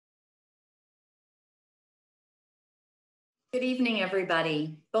Good evening,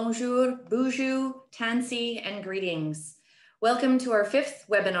 everybody. Bonjour, bonjour, tansi, and greetings. Welcome to our fifth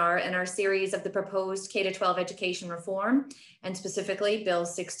webinar in our series of the proposed K-12 education reform, and specifically Bill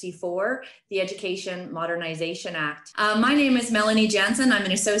 64, the Education Modernization Act. My name is Melanie Jansen. I'm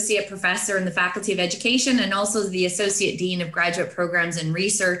an associate professor in the Faculty of Education and also the Associate Dean of Graduate Programs and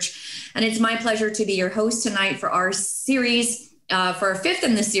Research. And it's my pleasure to be your host tonight for our series, for our fifth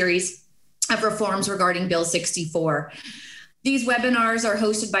in the series of reforms regarding Bill 64. These webinars are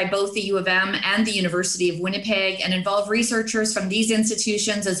hosted by both the U of M and the University of Winnipeg and involve researchers from these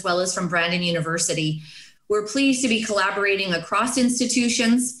institutions as well as from Brandon University. We're pleased to be collaborating across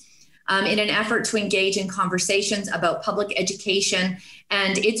institutions in an effort to engage in conversations about public education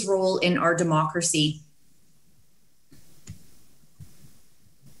and its role in our democracy.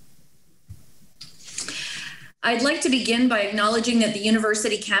 I'd like to begin by acknowledging that the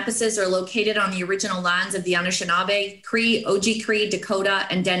university campuses are located on the original lands of the Anishinaabe, Cree, Oji-Cree, Dakota,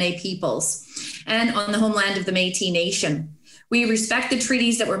 and Dene peoples, and on the homeland of the Métis Nation. We respect the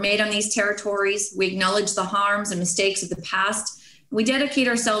treaties that were made on these territories. We acknowledge the harms and mistakes of the past. We dedicate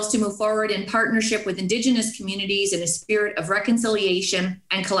ourselves to move forward in partnership with Indigenous communities in a spirit of reconciliation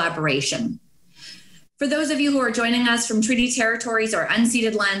and collaboration. For those of you who are joining us from treaty territories or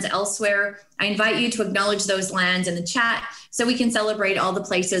unceded lands elsewhere, I invite you to acknowledge those lands in the chat so we can celebrate all the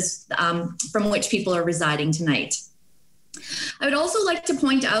places from which people are residing tonight. I would also like to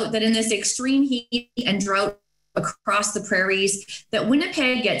point out that in this extreme heat and drought across the prairies, that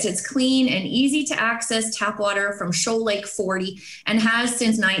Winnipeg gets its clean and easy to access tap water from Shoal Lake 40 and has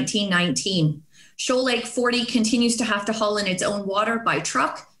since 1919. Shoal Lake 40 continues to have to haul in its own water by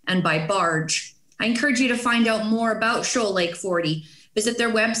truck and by barge. I encourage you to find out more about Shoal Lake 40. Visit their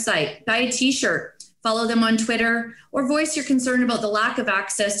website, buy a t-shirt, follow them on Twitter, or voice your concern about the lack of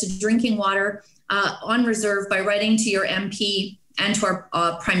access to drinking water on reserve by writing to your MP and to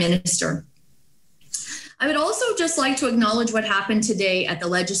our Prime Minister. I would also just like to acknowledge what happened today at the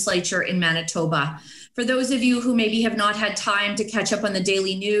legislature in Manitoba. For those of you who maybe have not had time to catch up on the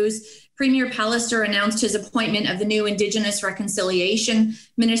daily news, Premier Pallister announced his appointment of the new Indigenous Reconciliation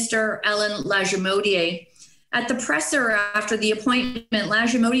Minister, Ellen Lagimodiere. At the presser after the appointment,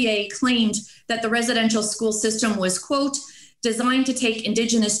 Lagimodiere claimed that the residential school system was, quote, designed to take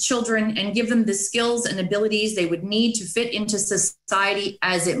Indigenous children and give them the skills and abilities they would need to fit into society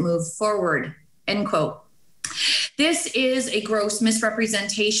as it moved forward, end quote. This is a gross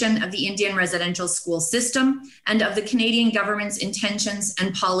misrepresentation of the Indian residential school system and of the Canadian government's intentions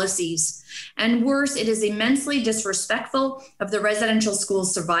and policies. And worse, it is immensely disrespectful of the residential school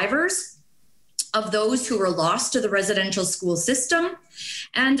survivors, of those who were lost to the residential school system,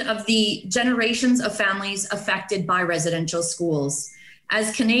 and of the generations of families affected by residential schools.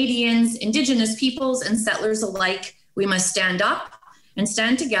 As Canadians, Indigenous peoples, and settlers alike, we must stand up and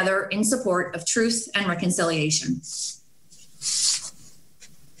stand together in support of truth and reconciliation.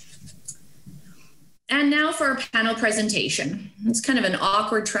 And now for our panel presentation. It's kind of an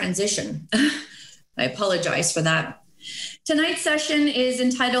awkward transition. I apologize for that. Tonight's session is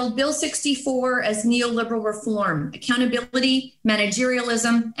entitled Bill 64 as Neoliberal Reform, Accountability,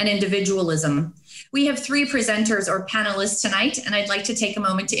 Managerialism, and Individualism. We have three presenters or panelists tonight, and I'd like to take a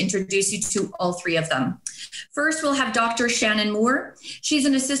moment to introduce you to all three of them. First, we'll have Dr. Shannon Moore. She's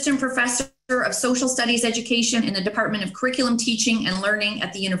an assistant professor of social studies education in the Department of Curriculum Teaching and Learning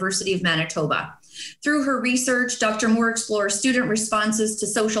at the University of Manitoba. Through her research, Dr. Moore explores student responses to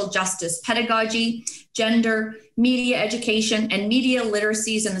social justice pedagogy, gender, media education, and media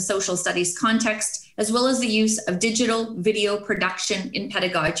literacies in the social studies context, as well as the use of digital video production in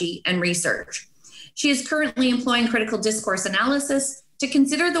pedagogy and research. She is currently employing critical discourse analysis to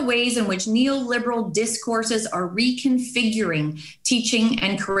consider the ways in which neoliberal discourses are reconfiguring teaching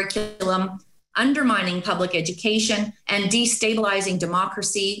and curriculum, undermining public education, and destabilizing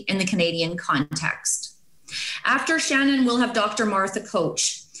democracy in the Canadian context. After Shannon, we'll have Dr. Martha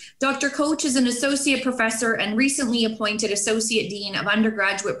Koch. Dr. Koch is an associate professor and recently appointed associate dean of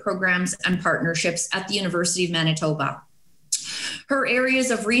undergraduate programs and partnerships at the University of Manitoba. Her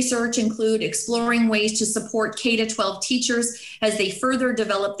areas of research include exploring ways to support K-12 teachers as they further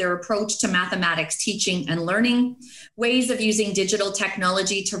develop their approach to mathematics teaching and learning, ways of using digital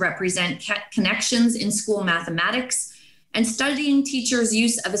technology to represent connections in school mathematics, and studying teachers'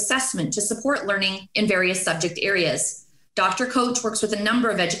 use of assessment to support learning in various subject areas. Dr. Koch works with a number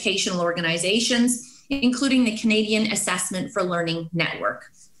of educational organizations, including the Canadian Assessment for Learning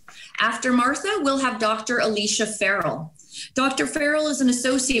Network. After Martha, we'll have Dr. Alysha Farrell. Dr. Farrell is an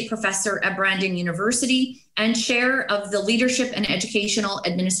associate professor at Brandon University and chair of the Leadership and Educational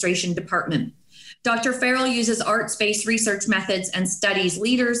Administration Department. Dr. Farrell uses arts-based research methods and studies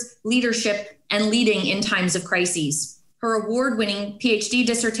leadership, and leading in times of crises. Her award-winning PhD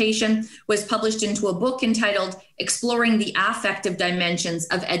dissertation was published into a book entitled Exploring the Affective Dimensions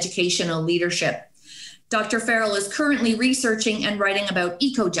of Educational Leadership. Dr. Farrell is currently researching and writing about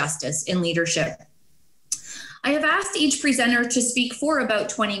eco-justice in leadership. I have asked each presenter to speak for about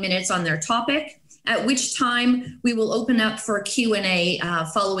 20 minutes on their topic, at which time we will open up for a Q&A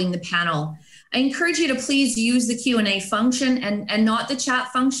following the panel. I encourage you to please use the Q&A function and not the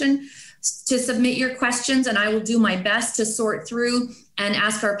chat function to submit your questions, and I will do my best to sort through and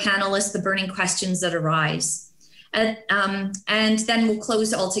ask our panelists the burning questions that arise. And then we'll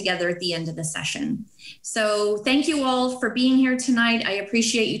close all together at the end of the session. So thank you all for being here tonight. I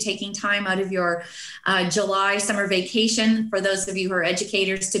appreciate you taking time out of your July summer vacation, for those of you who are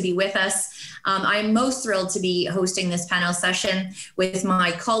educators, to be with us. I'm most thrilled to be hosting this panel session with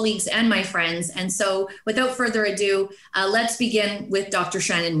my colleagues and my friends. And so without further ado, let's begin with Dr.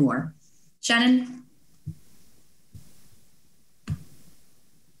 Shannon Moore. Shannon?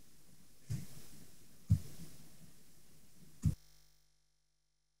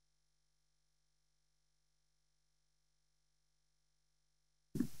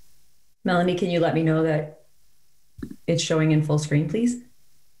 Melanie, can you let me know that it's showing in full screen, please?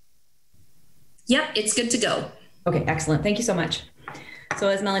 Yep, it's good to go. Okay, excellent. Thank you so much. So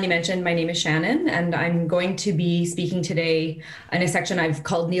as Melanie mentioned, my name is Shannon, and I'm going to be speaking today in a section I've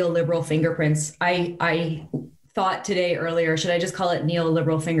called neoliberal fingerprints. I thought today earlier, should I just call it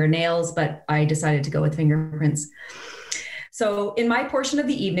neoliberal fingernails? But I decided to go with fingerprints. So in my portion of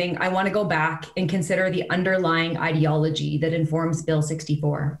the evening, I want to go back and consider the underlying ideology that informs Bill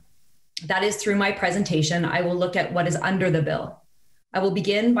 64. That is, through my presentation, I will look at what is under the bill. I will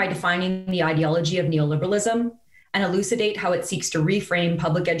begin by defining the ideology of neoliberalism and elucidate how it seeks to reframe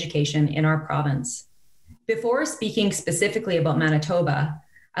public education in our province. Before speaking specifically about Manitoba,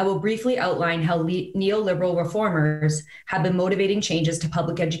 I will briefly outline how neoliberal reformers have been motivating changes to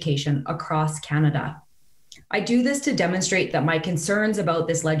public education across Canada. I do this to demonstrate that my concerns about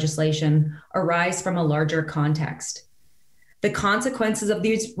this legislation arise from a larger context. The consequences of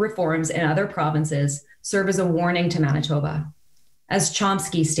these reforms in other provinces serve as a warning to Manitoba. As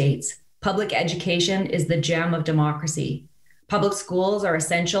Chomsky states, public education is the gem of democracy. Public schools are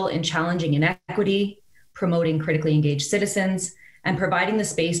essential in challenging inequity, promoting critically engaged citizens, and providing the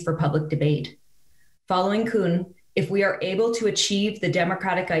space for public debate. Following Kuhn, if we are able to achieve the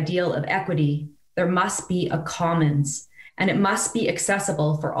democratic ideal of equity, there must be a commons, and it must be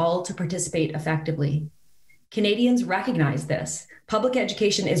accessible for all to participate effectively. Canadians recognize this. Public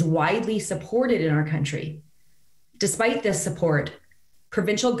education is widely supported in our country. Despite this support,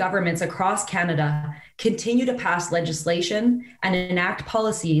 provincial governments across Canada continue to pass legislation and enact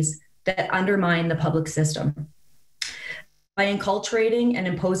policies that undermine the public system. By enculturating and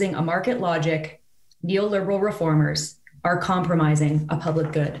imposing a market logic, neoliberal reformers are compromising a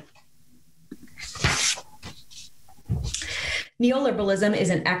public good. Neoliberalism is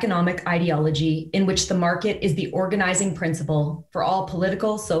an economic ideology in which the market is the organizing principle for all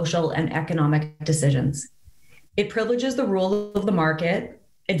political, social, and economic decisions. It privileges the rule of the market,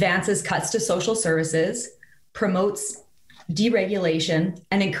 advances cuts to social services, promotes deregulation,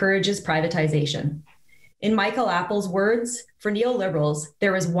 and encourages privatization. In Michael Apple's words, for neoliberals,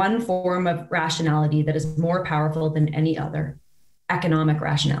 there is one form of rationality that is more powerful than any other: economic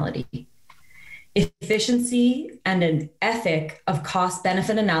rationality. Efficiency and an ethic of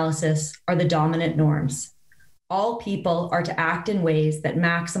cost-benefit analysis are the dominant norms. All people are to act in ways that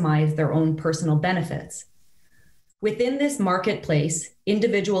maximize their own personal benefits. Within this marketplace,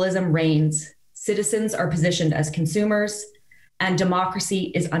 individualism reigns, citizens are positioned as consumers, and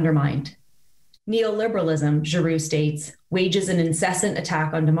democracy is undermined. Neoliberalism, Giroux states, wages an incessant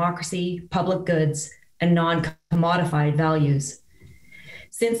attack on democracy, public goods, and non-commodified values.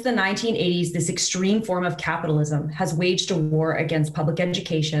 Since the 1980s, this extreme form of capitalism has waged a war against public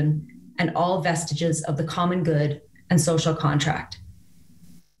education and all vestiges of the common good and social contract.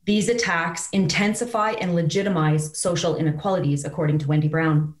 These attacks intensify and legitimize social inequalities, according to Wendy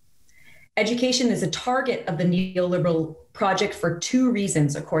Brown. Education is a target of the neoliberal project for two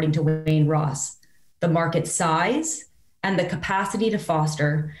reasons, according to Wayne Ross: the market size and the capacity to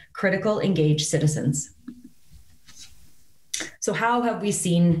foster critical, engaged citizens. So how have we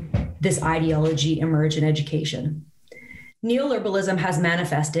seen this ideology emerge in education? Neoliberalism has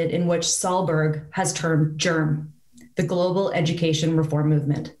manifested in which Sahlberg has termed GERM, the global education reform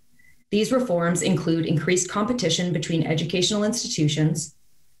movement. These reforms include increased competition between educational institutions,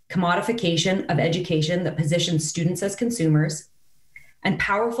 commodification of education that positions students as consumers, and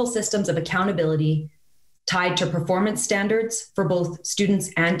powerful systems of accountability tied to performance standards for both students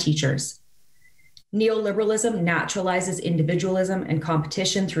and teachers. Neoliberalism naturalizes individualism and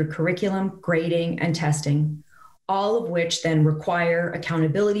competition through curriculum, grading, and testing, all of which then require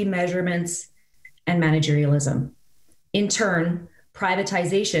accountability measurements and managerialism. In turn,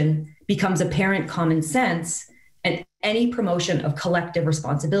 privatization becomes apparent common sense, and any promotion of collective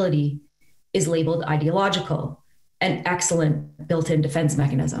responsibility is labeled ideological, an excellent built-in defense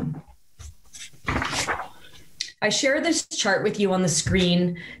mechanism. I share this chart with you on the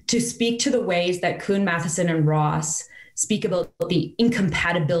screen to speak to the ways that Kuhn, Matheson, and Ross speak about the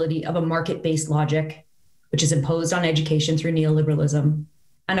incompatibility of a market-based logic, which is imposed on education through neoliberalism,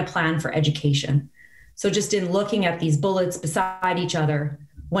 and a plan for education. So just in looking at these bullets beside each other,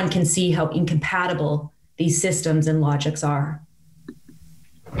 one can see how incompatible these systems and logics are.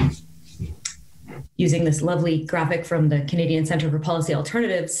 Using this lovely graphic from the Canadian Centre for Policy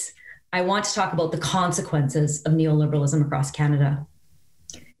Alternatives, I want to talk about the consequences of neoliberalism across Canada.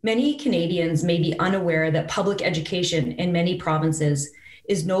 Many Canadians may be unaware that public education in many provinces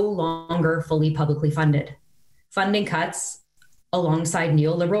is no longer fully publicly funded. Funding cuts, alongside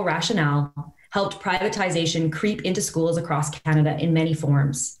neoliberal rationale, helped privatization creep into schools across Canada in many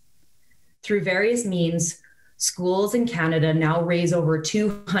forms. Through various means, schools in Canada now raise over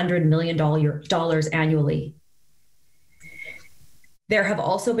 $200 million annually. There have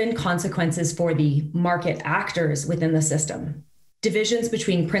also been consequences for the market actors within the system. Divisions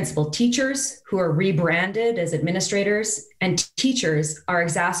between principal teachers, who are rebranded as administrators, and teachers are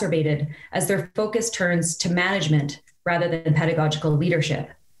exacerbated as their focus turns to management rather than pedagogical leadership.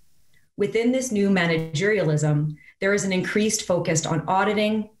 Within this new managerialism, there is an increased focus on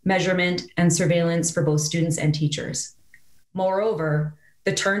auditing, measurement, and surveillance for both students and teachers. Moreover,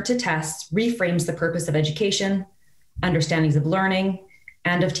 the turn to tests reframes the purpose of education, understandings of learning,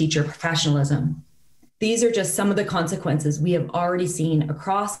 and of teacher professionalism. These are just some of the consequences we have already seen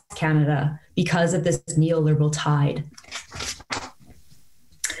across Canada because of this neoliberal tide.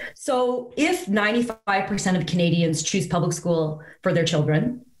 So if 95% of Canadians choose public school for their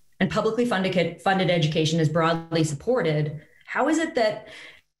children and publicly funded education is broadly supported, how is it that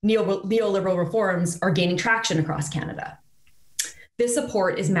neoliberal reforms are gaining traction across Canada? This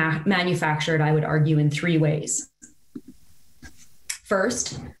support is manufactured, I would argue, in three ways.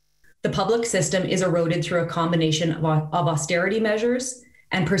 First, the public system is eroded through a combination of austerity measures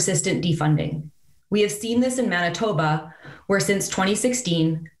and persistent defunding. We have seen this in Manitoba, where since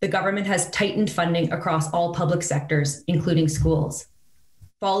 2016, the government has tightened funding across all public sectors, including schools.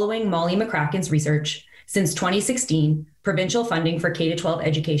 Following Molly McCracken's research, since 2016, provincial funding for K-12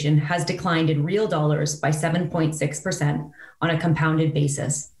 education has declined in real dollars by 7.6% on a compounded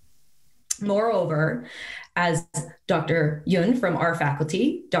basis. Moreover, as Dr. Yun from our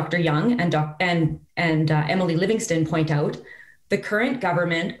faculty, Dr. Young and Emily Livingston point out, the current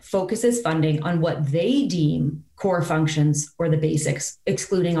government focuses funding on what they deem core functions or the basics,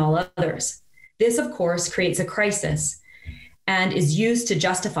 excluding all others. This, of course, creates a crisis and is used to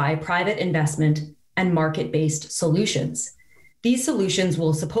justify private investment and market-based solutions. These solutions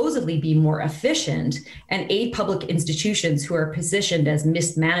will supposedly be more efficient and aid public institutions who are positioned as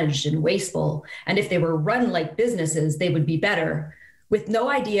mismanaged and wasteful. And if they were run like businesses, they would be better, with no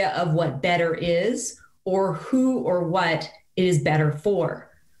idea of what better is or who or what it is better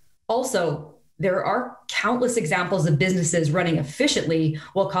for. Also, there are countless examples of businesses running efficiently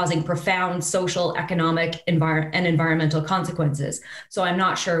while causing profound social, economic, and environmental consequences. So I'm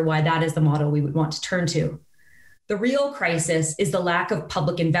not sure why that is the model we would want to turn to. The real crisis is the lack of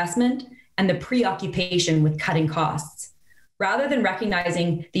public investment and the preoccupation with cutting costs. Rather than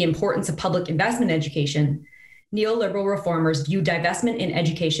recognizing the importance of public investment in education, neoliberal reformers view divestment in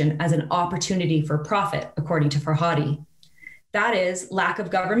education as an opportunity for profit, according to Farhadi. That is, lack of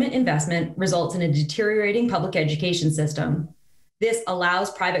government investment results in a deteriorating public education system. This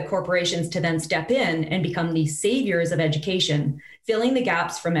allows private corporations to then step in and become the saviors of education, filling the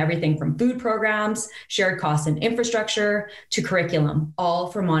gaps from everything from food programs, shared costs and infrastructure, to curriculum,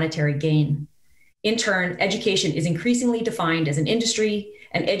 all for monetary gain. In turn, education is increasingly defined as an industry,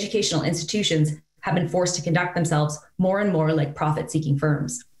 and educational institutions have been forced to conduct themselves more and more like profit-seeking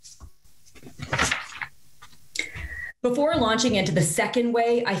firms. Before launching into the second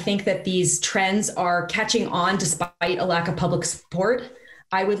way, I think that these trends are catching on despite a lack of public support.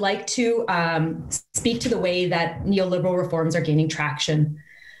 I would like to speak to the way that neoliberal reforms are gaining traction.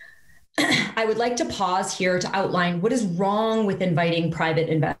 I would like to pause here to outline what is wrong with inviting private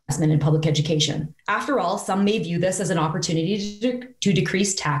investment in public education. After all, some may view this as an opportunity to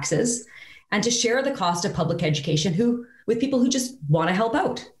decrease taxes and to share the cost of public education with people who just want to help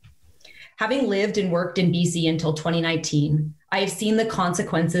out. Having lived and worked in BC until 2019, I have seen the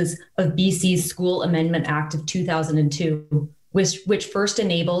consequences of BC's School Amendment Act of 2002, which first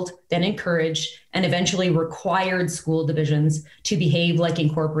enabled, then encouraged, and eventually required school divisions to behave like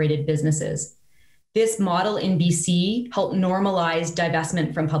incorporated businesses. This model in BC helped normalize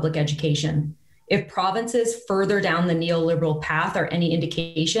divestment from public education. If provinces further down the neoliberal path are any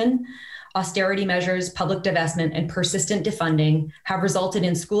indication, austerity measures, public divestment, and persistent defunding have resulted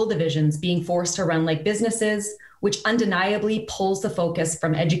in school divisions being forced to run like businesses, which undeniably pulls the focus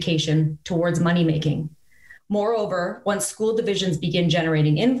from education towards money-making. Moreover, once school divisions begin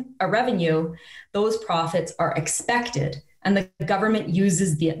generating a revenue, those profits are expected, and the government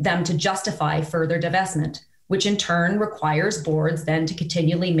uses them to justify further divestment, which in turn requires boards then to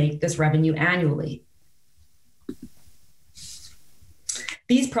continually make this revenue annually.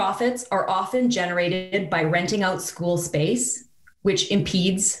 These profits are often generated by renting out school space, which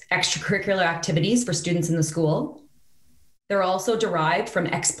impedes extracurricular activities for students in the school. They're also derived from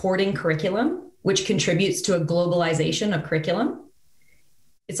exporting curriculum, which contributes to a globalization of curriculum.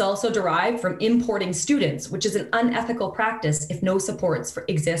 It's also derived from importing students, which is an unethical practice if no supports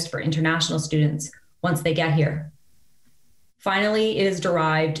exist for international students once they get here. Finally, it is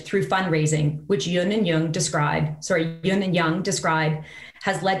derived through fundraising, which Yun and Young describe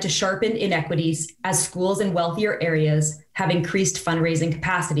has led to sharpened inequities as schools in wealthier areas have increased fundraising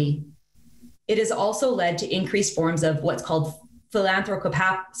capacity. It has also led to increased forms of what's called philanthropy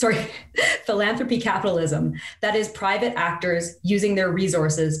capitalism, that is, private actors using their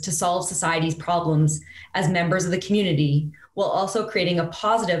resources to solve society's problems as members of the community, while also creating a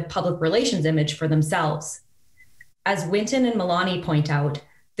positive public relations image for themselves. As Winton and Milani point out,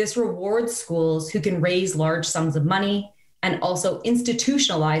 this rewards schools who can raise large sums of money and also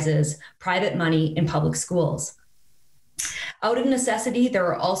institutionalizes private money in public schools. Out of necessity, there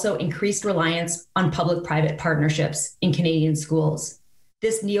are also increased reliance on public-private partnerships in Canadian schools.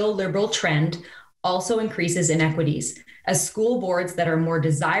 This neoliberal trend also increases inequities, as school boards that are more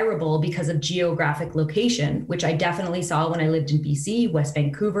desirable because of geographic location, which I definitely saw when I lived in BC, West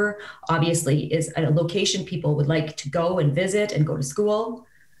Vancouver, obviously is a location people would like to go and visit and go to school,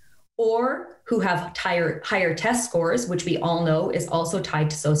 or who have higher test scores, which we all know is also tied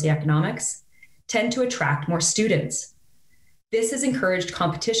to socioeconomics, tend to attract more students. This has encouraged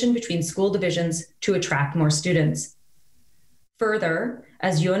competition between school divisions to attract more students. Further,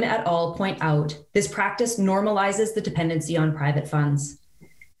 as Yun et al. Point out, this practice normalizes the dependency on private funds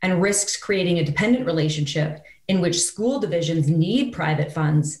and risks creating a dependent relationship in which school divisions need private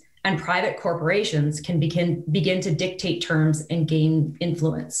funds and private corporations can begin to dictate terms and gain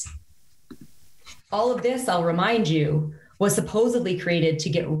influence. All of this, I'll remind you, was supposedly created to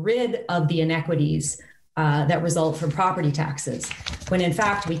get rid of the inequities that result from property taxes, when in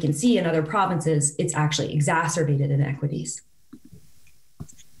fact we can see in other provinces it's actually exacerbated inequities.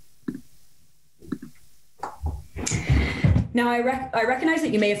 Now, I recognize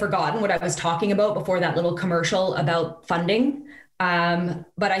that you may have forgotten what I was talking about before that little commercial about funding, but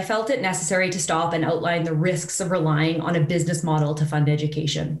I felt it necessary to stop and outline the risks of relying on a business model to fund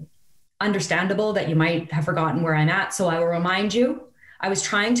education. Understandable that you might have forgotten where I'm at, so I will remind you. I was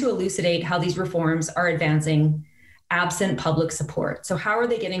trying to elucidate how these reforms are advancing absent public support. So how are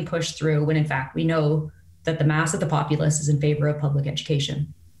they getting pushed through when in fact we know that the mass of the populace is in favor of public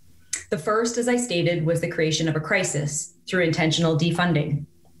education? The first, as I stated, was the creation of a crisis through intentional defunding.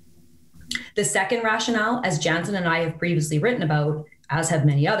 The second rationale, as Jansen and I have previously written about, as have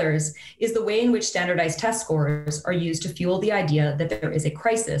many others, is the way in which standardized test scores are used to fuel the idea that there is a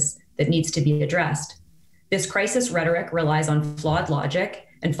crisis that needs to be addressed. This crisis rhetoric relies on flawed logic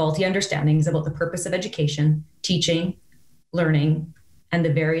and faulty understandings about the purpose of education, teaching, learning, and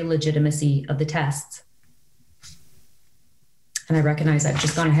the very legitimacy of the tests. And I recognize I've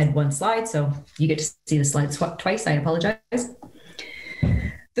just gone ahead one slide, so you get to see the slides twice. I apologize.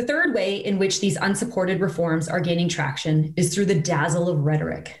 The third way in which these unsupported reforms are gaining traction is through the dazzle of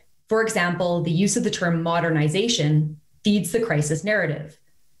rhetoric. For example, the use of the term modernization feeds the crisis narrative.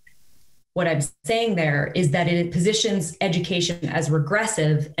 What I'm saying there is that it positions education as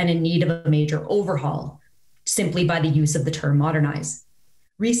regressive and in need of a major overhaul, simply by the use of the term modernize.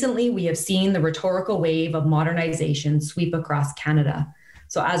 Recently, we have seen the rhetorical wave of modernization sweep across Canada.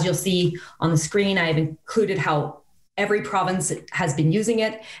 So as you'll see on the screen, I've included how every province has been using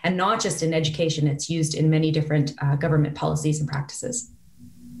it, and not just in education, it's used in many different government policies and practices.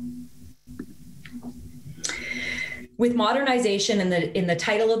 With modernization in the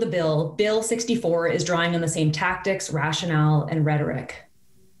title of the bill, Bill 64 is drawing on the same tactics, rationale, and rhetoric.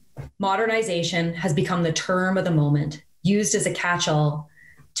 Modernization has become the term of the moment, used as a catch-all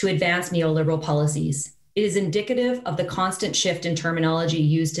to advance neoliberal policies. It is indicative of the constant shift in terminology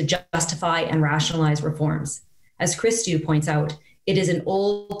used to justify and rationalize reforms. As Christou points out, it is an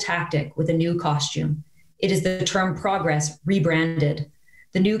old tactic with a new costume. It is the term progress rebranded,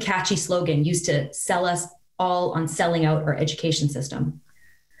 the new catchy slogan used to sell us all on selling out our education system.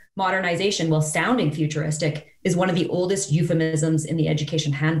 Modernization, while sounding futuristic, is one of the oldest euphemisms in the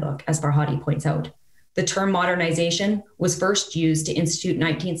education handbook, as Farhadi points out. The term modernization was first used to institute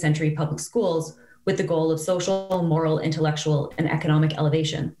 19th century public schools with the goal of social, moral, intellectual, and economic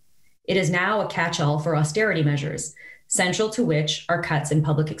elevation. It is now a catch-all for austerity measures, central to which are cuts in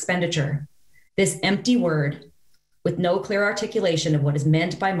public expenditure. This empty word, with no clear articulation of what is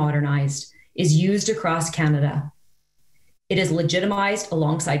meant by modernized, is used across Canada. It is legitimized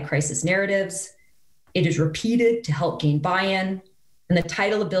alongside crisis narratives. It is repeated to help gain buy-in. And the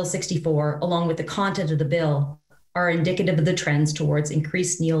title of Bill 64, along with the content of the bill, are indicative of the trends towards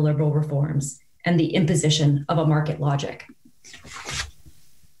increased neoliberal reforms and the imposition of a market logic.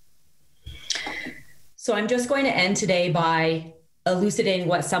 So I'm just going to end today by elucidating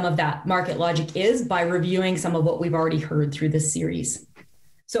what some of that market logic is by reviewing some of what we've already heard through this series.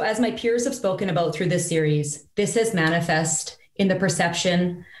 So as my peers have spoken about through this series, this is manifest in the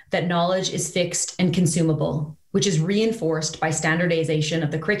perception that knowledge is fixed and consumable, which is reinforced by standardization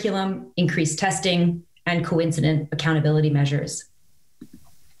of the curriculum, increased testing, and coincident accountability measures.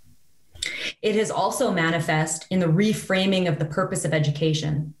 It is also manifest in the reframing of the purpose of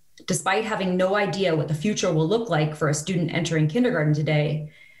education. Despite having no idea what the future will look like for a student entering kindergarten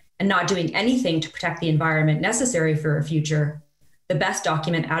today, and not doing anything to protect the environment necessary for a future, the BEST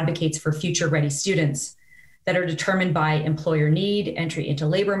document advocates for future-ready students that are determined by employer need, entry into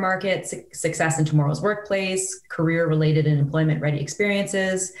labor market, success in tomorrow's workplace, career-related and employment-ready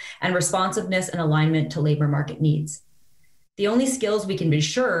experiences, and responsiveness and alignment to labor market needs. The only skills we can be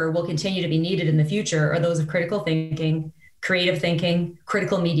sure will continue to be needed in the future are those of critical thinking, creative thinking,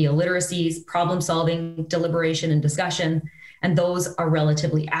 critical media literacies, problem-solving, deliberation, and discussion, and those are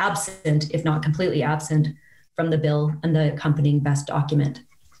relatively absent, if not completely absent, from the bill and the accompanying BEST document.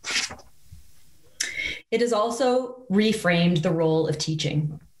 It has also reframed the role of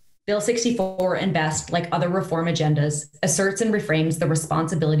teaching. Bill 64 and BEST, like other reform agendas, asserts and reframes the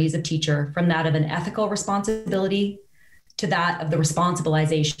responsibilities of teacher from that of an ethical responsibility to that of the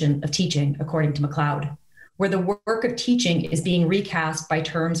responsibilization of teaching, according to MacLeod, where the work of teaching is being recast by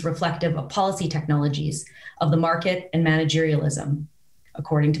terms reflective of policy technologies of the market and managerialism,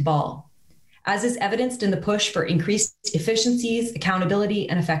 according to Ball, as is evidenced in the push for increased efficiencies, accountability,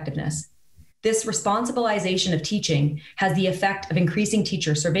 and effectiveness. This responsibilization of teaching has the effect of increasing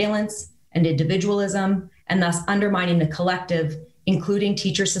teacher surveillance and individualism, and thus undermining the collective, including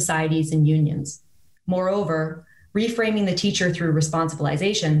teacher societies and unions. Moreover, reframing the teacher through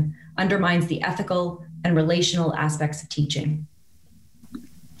responsibilization undermines the ethical and relational aspects of teaching.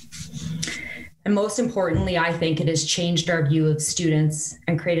 And most importantly, I think it has changed our view of students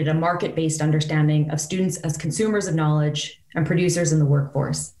and created a market-based understanding of students as consumers of knowledge and producers in the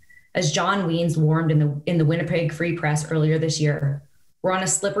workforce. As John Weens warned in the Winnipeg Free Press earlier this year, we're on a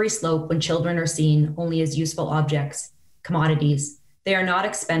slippery slope when children are seen only as useful objects, commodities. They are not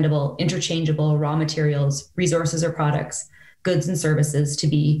expendable, interchangeable raw materials, resources or products, goods and services to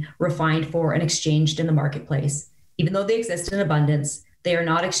be refined for and exchanged in the marketplace. Even though they exist in abundance, they are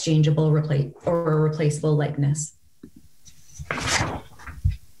not exchangeable or a replaceable likeness.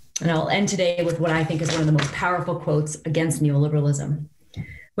 And I'll end today with what I think is one of the most powerful quotes against neoliberalism.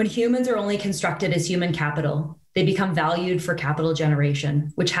 When humans are only constructed as human capital, they become valued for capital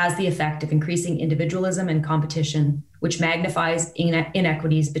generation, which has the effect of increasing individualism and competition, which magnifies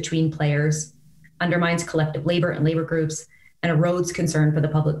inequities between players, undermines collective labor and labor groups, and erodes concern for the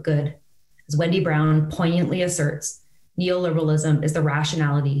public good. As Wendy Brown poignantly asserts, neoliberalism is the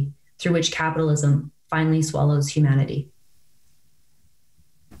rationality through which capitalism finally swallows humanity.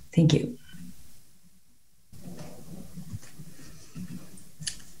 Thank you.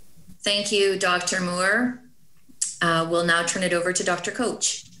 Thank you, Dr. Moore. We'll now turn it over to Dr.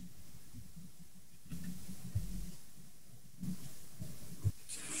 Koch.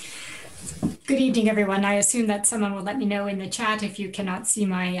 Good evening, everyone. I assume that someone will let me know in the chat if you cannot see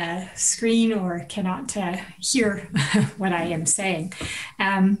my screen or cannot hear what I am saying.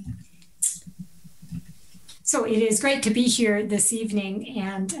 So it is great to be here this evening,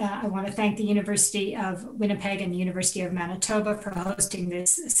 and I want to thank the University of Winnipeg and the University of Manitoba for hosting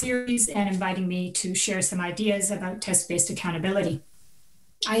this series and inviting me to share some ideas about test-based accountability.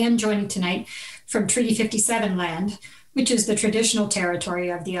 I am joining tonight from Treaty 57 land, which is the traditional territory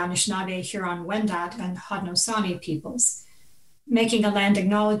of the Anishinaabe, Huron-Wendat, and Haudenosaunee peoples. Making a land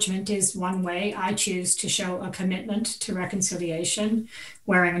acknowledgement is one way I choose to show a commitment to reconciliation.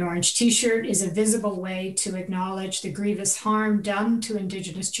 Wearing an orange t-shirt is a visible way to acknowledge the grievous harm done to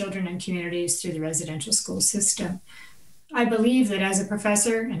Indigenous children and communities through the residential school system. I believe that as a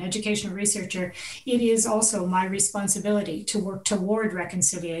professor and educational researcher, it is also my responsibility to work toward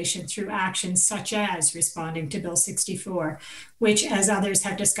reconciliation through actions such as responding to Bill 64, which, as others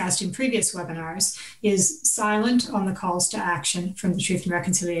have discussed in previous webinars, is silent on the calls to action from the Truth and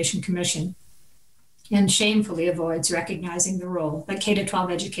Reconciliation Commission, and shamefully avoids recognizing the role that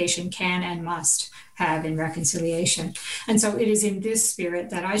K-12 education can and must have in reconciliation. And so it is in this spirit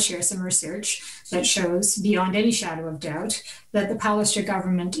that I share some research that shows, beyond any shadow of doubt, that the Pallister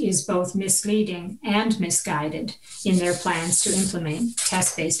government is both misleading and misguided in their plans to implement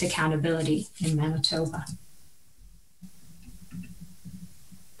test-based accountability in Manitoba.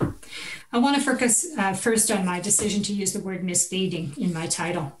 I want to focus first on my decision to use the word misleading in my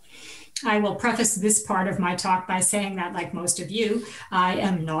title. I will preface this part of my talk by saying that, like most of you, I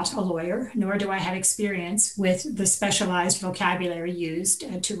am not a lawyer, nor do I have experience with the specialized vocabulary used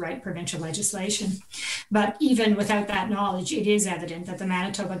to write provincial legislation. But even without that knowledge, it is evident that the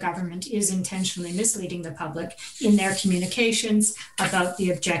Manitoba government is intentionally misleading the public in their communications about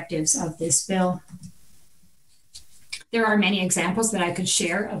the objectives of this bill. There are many examples that I could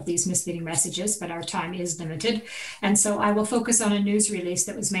share of these misleading messages, but our time is limited. And so I will focus on a news release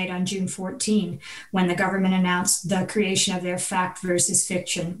that was made on June 14, when the government announced the creation of their Fact versus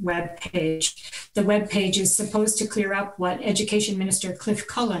Fiction webpage. The webpage is supposed to clear up what Education Minister Cliff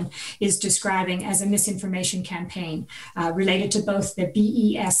Cullen is describing as a misinformation campaign related to both the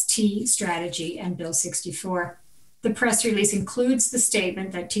BEST strategy and Bill 64. The press release includes the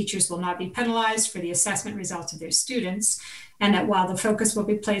statement that teachers will not be penalized for the assessment results of their students, and that while the focus will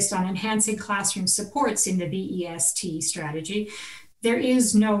be placed on enhancing classroom supports in the BEST strategy, there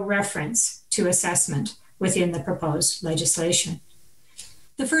is no reference to assessment within the proposed legislation.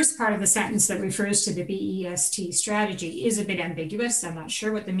 The first part of the sentence that refers to the BEST strategy is a bit ambiguous. I'm not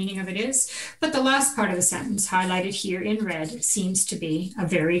sure what the meaning of it is, but the last part of the sentence highlighted here in red seems to be a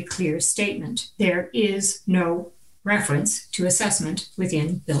very clear statement. There is no reference to assessment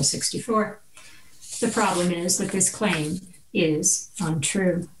within Bill 64. The problem is that this claim is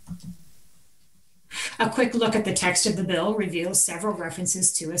untrue. A quick look at the text of the bill reveals several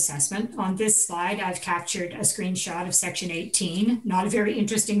references to assessment. On this slide, I've captured a screenshot of section 18, not a very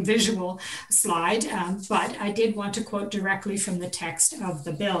interesting visual slide, but I did want to quote directly from the text of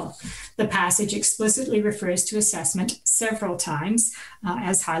the bill. The passage explicitly refers to assessment several times,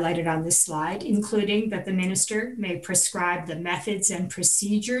 as highlighted on this slide, including that the minister may prescribe the methods and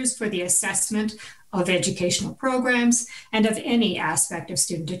procedures for the assessment of educational programs and of any aspect of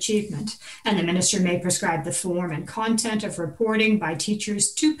student achievement. And the minister may prescribe the form and content of reporting by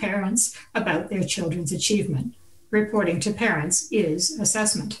teachers to parents about their children's achievement. Reporting to parents is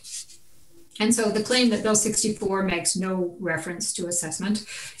assessment. And so the claim that Bill 64 makes no reference to assessment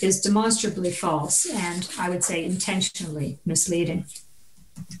is demonstrably false and, I would say, intentionally misleading.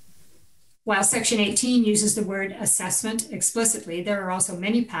 While section 18 uses the word assessment explicitly, there are also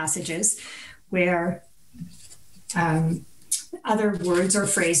many passages where other words or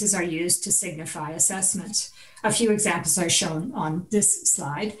phrases are used to signify assessment. A few examples are shown on this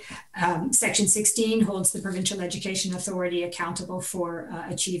slide. Section 16 holds the Provincial Education Authority accountable for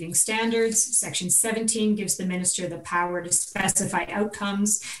achieving standards. Section 17 gives the minister the power to specify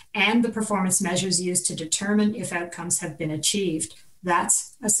outcomes and the performance measures used to determine if outcomes have been achieved.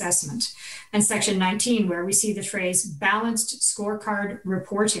 That's assessment. And section 19, where we see the phrase balanced scorecard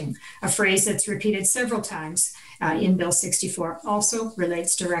reporting, a phrase that's repeated several times in Bill 64, also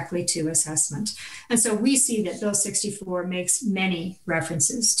relates directly to assessment. And so we see that Bill 64 makes many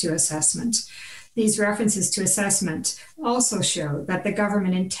references to assessment. These references to assessment also show that the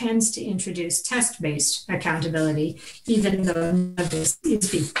government intends to introduce test-based accountability, even though none of this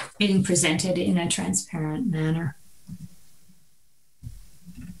is being presented in a transparent manner.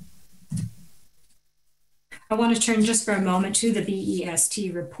 I want to turn just for a moment to the BEST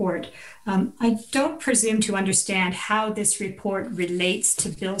report. I don't presume to understand how this report relates to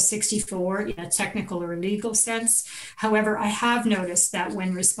Bill 64 in a technical or legal sense. However, I have noticed that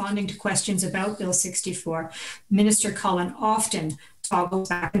when responding to questions about Bill 64, Minister Cullen often toggles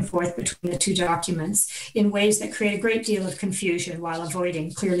back and forth between the two documents in ways that create a great deal of confusion while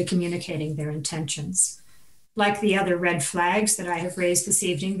avoiding clearly communicating their intentions. Like the other red flags that I have raised this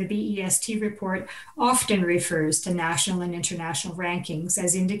evening, the BEST report often refers to national and international rankings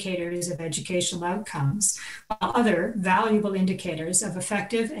as indicators of educational outcomes, while other valuable indicators of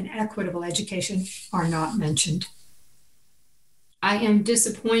effective and equitable education are not mentioned. I am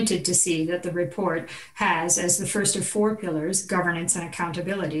disappointed to see that the report has, as the first of 4 pillars, governance and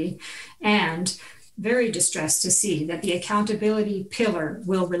accountability, and very distressed to see that the accountability pillar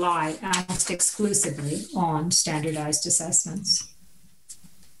will rely almost exclusively on standardized assessments.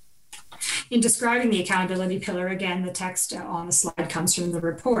 In describing the accountability pillar, again, the text on the slide comes from the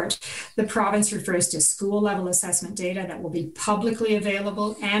report. The province refers to school-level assessment data that will be publicly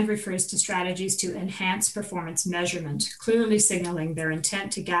available and refers to strategies to enhance performance measurement, clearly signaling their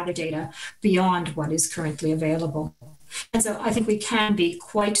intent to gather data beyond what is currently available. And so I think we can be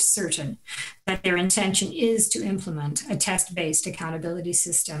quite certain that their intention is to implement a test-based accountability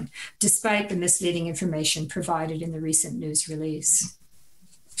system, despite the misleading information provided in the recent news release.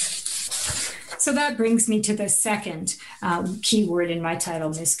 So that brings me to the second key word in my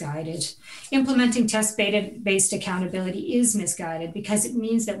title, misguided. Implementing test-based accountability is misguided because it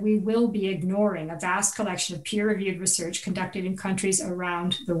means that we will be ignoring a vast collection of peer-reviewed research conducted in countries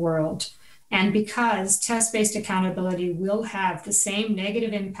around the world. And because test-based accountability will have the same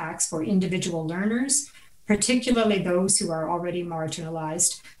negative impacts for individual learners, particularly those who are already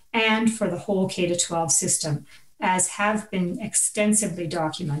marginalized, and for the whole K-12 system, as have been extensively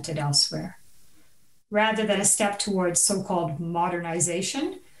documented elsewhere. Rather than a step towards so-called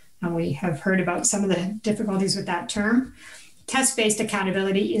modernization, and we have heard about some of the difficulties with that term, test-based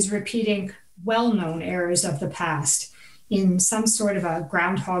accountability is repeating well-known errors of the past in some sort of a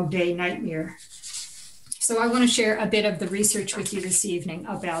Groundhog Day nightmare. So I want to share a bit of the research with you this evening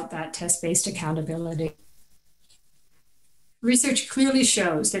about that test-based accountability. Research clearly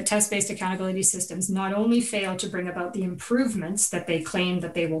shows that test-based accountability systems not only fail to bring about the improvements that they claim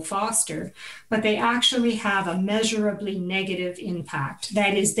that they will foster, but they actually have a measurably negative impact.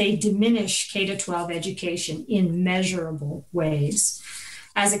 That is, they diminish K-12 education in measurable ways.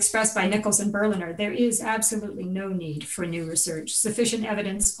 As expressed by Nichols and Berliner, there is absolutely no need for new research. Sufficient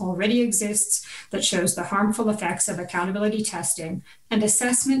evidence already exists that shows the harmful effects of accountability testing, and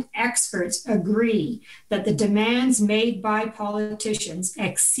assessment experts agree that the demands made by politicians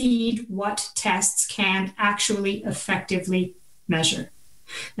exceed what tests can actually effectively measure.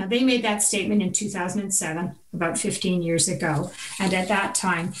 Now, they made that statement in 2007, about 15 years ago, and at that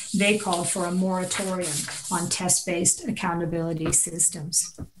time, they called for a moratorium on test-based accountability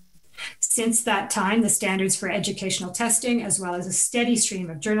systems. Since that time, the standards for educational testing, as well as a steady stream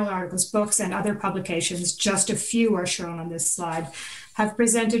of journal articles, books, and other publications, just a few are shown on this slide, have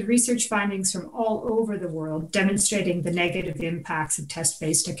presented research findings from all over the world demonstrating the negative impacts of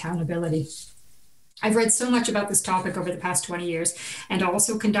test-based accountability. I've read so much about this topic over the past 20 years and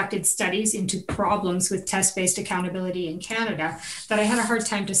also conducted studies into problems with test-based accountability in Canada that I had a hard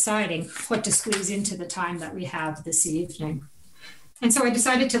time deciding what to squeeze into the time that we have this evening. And so I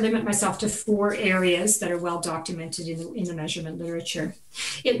decided to limit myself to 4 areas that are well documented in the measurement literature.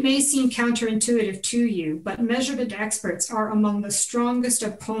 It may seem counterintuitive to you, but measurement experts are among the strongest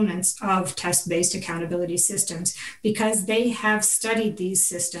opponents of test-based accountability systems because they have studied these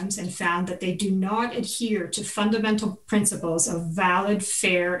systems and found that they do not adhere to fundamental principles of valid,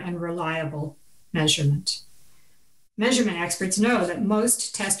 fair, and reliable measurement. Measurement experts know that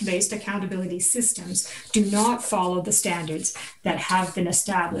most test-based accountability systems do not follow the standards that have been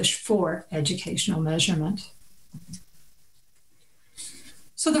established for educational measurement.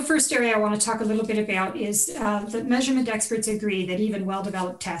 So the first area I want to talk a little bit about is that measurement experts agree that even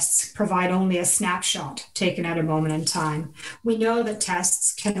well-developed tests provide only a snapshot taken at a moment in time. We know that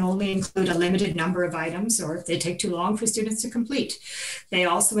tests can only include a limited number of items, or if they take too long for students to complete. They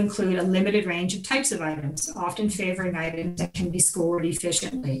also include a limited range of types of items, often favoring items that can be scored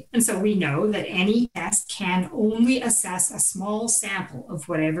efficiently. And so we know that any test can only assess a small sample of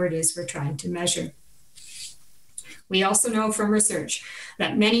whatever it is we're trying to measure. We also know from research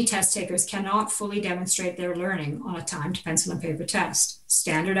that many test takers cannot fully demonstrate their learning on a timed pencil and paper test.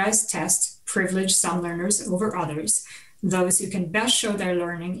 Standardized tests privilege some learners over others. Those who can best show their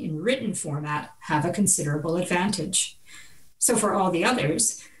learning in written format have a considerable advantage. So for all the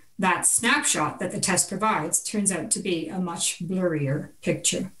others, that snapshot that the test provides turns out to be a much blurrier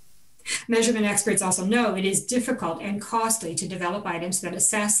picture. Measurement experts also know it is difficult and costly to develop items that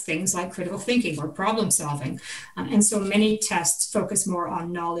assess things like critical thinking or problem solving. And so many tests focus more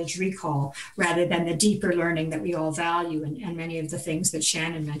on knowledge recall rather than the deeper learning that we all value and many of the things that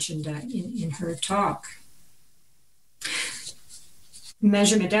Shannon mentioned in her talk.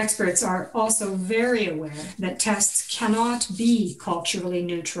 Measurement experts are also very aware that tests cannot be culturally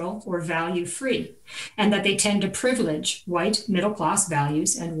neutral or value-free, and that they tend to privilege white middle-class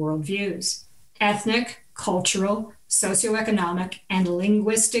values and worldviews. Ethnic, cultural, socioeconomic, and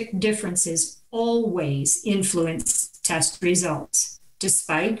linguistic differences always influence test results,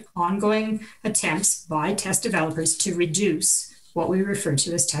 despite ongoing attempts by test developers to reduce what we refer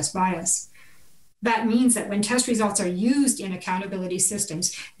to as test bias. That means that when test results are used in accountability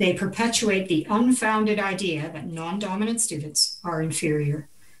systems, they perpetuate the unfounded idea that non-dominant students are inferior.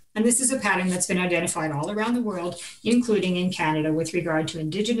 And this is a pattern that's been identified all around the world, including in Canada, with regard to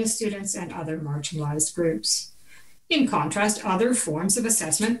Indigenous students and other marginalized groups. In contrast, other forms of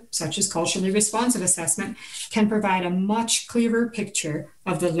assessment, such as culturally responsive assessment, can provide a much clearer picture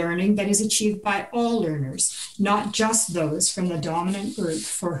of the learning that is achieved by all learners, not just those from the dominant group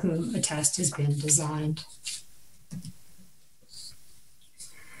for whom a test has been designed.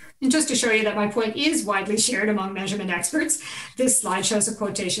 And just to show you that my point is widely shared among measurement experts, this slide shows a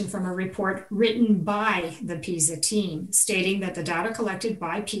quotation from a report written by the PISA team, stating that the data collected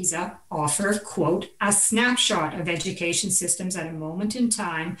by PISA offer, quote, a snapshot of education systems at a moment in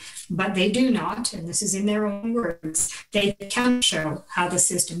time, but they do not, and this is in their own words, they can't show how the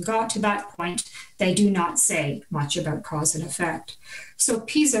system got to that point. They do not say much about cause and effect. So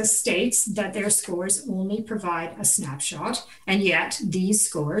PISA states that their scores only provide a snapshot, and yet these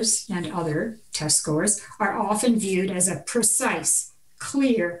scores and other test scores are often viewed as a precise,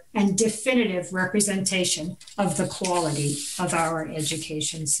 clear, and definitive representation of the quality of our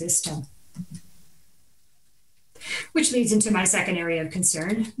education system. Which leads into my second area of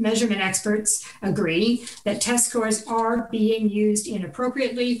concern. Measurement experts agree that test scores are being used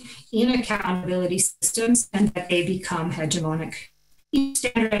inappropriately in accountability systems and that they become hegemonic. Each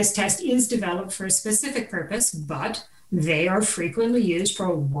standardized test is developed for a specific purpose, but they are frequently used for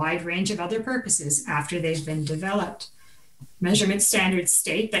a wide range of other purposes after they've been developed. Measurement standards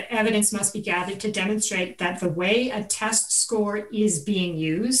state that evidence must be gathered to demonstrate that the way a test score is being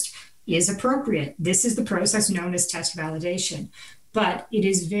used is appropriate. This is the process known as test validation, but it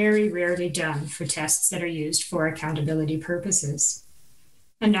is very rarely done for tests that are used for accountability purposes.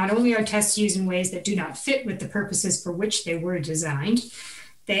 And not only are tests used in ways that do not fit with the purposes for which they were designed,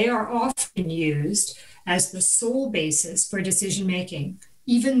 they are often used as the sole basis for decision-making,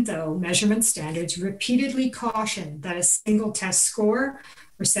 even though measurement standards repeatedly caution that a single test score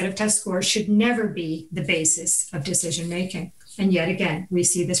or set of test scores should never be the basis of decision-making. And yet again, we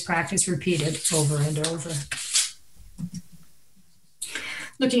see this practice repeated over and over.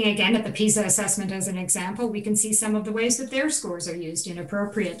 Looking again at the PISA assessment as an example, we can see some of the ways that their scores are used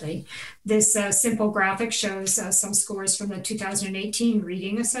inappropriately. This simple graphic shows some scores from the 2018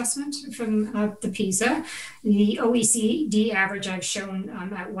 reading assessment from the PISA. The OECD average I've shown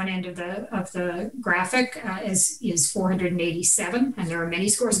at one end of the graphic is 487, and there are many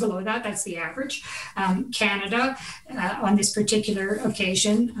scores below that. That's the average. Canada, on this particular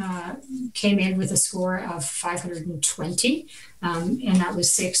occasion, came in with a score of 520. And that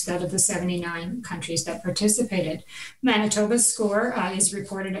was 6th out of the 79 countries that participated. Manitoba's score is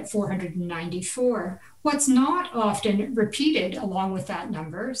reported at 494. What's not often repeated along with that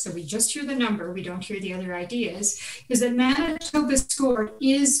number, so we just hear the number, we don't hear the other ideas, is that Manitoba's score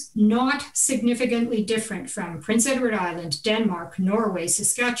is not significantly different from Prince Edward Island, Denmark, Norway,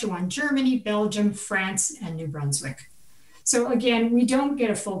 Saskatchewan, Germany, Belgium, France, and New Brunswick. So again, we don't get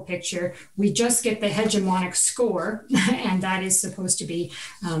a full picture. We just get the hegemonic score, and that is supposed to be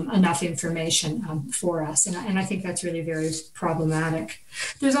enough information for us. And I think that's really very problematic.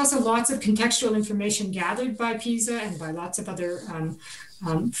 There's also lots of contextual information gathered by PISA and by lots of other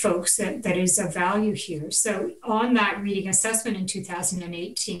folks that is of value here. So on that reading assessment in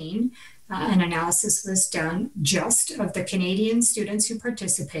 2018, an analysis was done just of the Canadian students who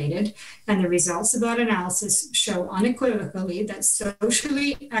participated, and the results of that analysis show unequivocally that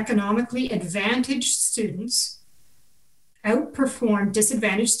socially, economically advantaged students outperformed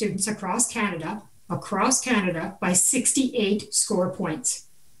disadvantaged students across Canada by 68 score points.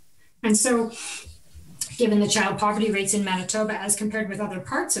 And so, given the child poverty rates in Manitoba as compared with other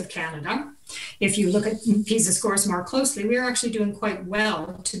parts of Canada, if you look at PISA scores more closely, we're actually doing quite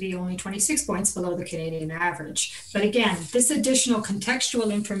well to be only 26 points below the Canadian average. But again, this additional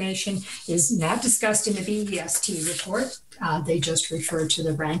contextual information is not discussed in the BEST report. They just refer to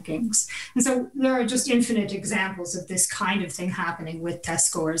the rankings. And so there are just infinite examples of this kind of thing happening with test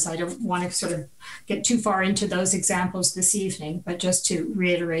scores. I don't want to sort of get too far into those examples this evening, but just to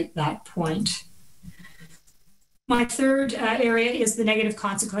reiterate that point. My third area is the negative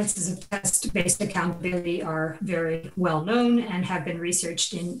consequences of test-based accountability are very well known and have been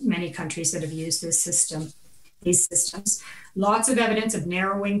researched in many countries that have used this system. These systems. Lots of evidence of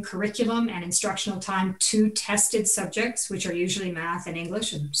narrowing curriculum and instructional time to tested subjects, which are usually math and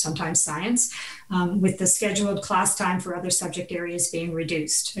English and sometimes science, with the scheduled class time for other subject areas being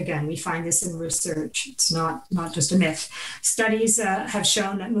reduced. Again, we find this in research. It's not just a myth. Studies have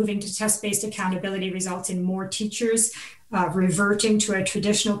shown that moving to test-based accountability results in more teachers reverting to a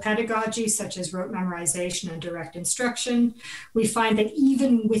traditional pedagogy such as rote memorization and direct instruction. We find that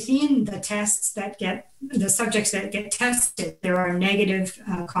even within the tests that the subjects that get tested, there are negative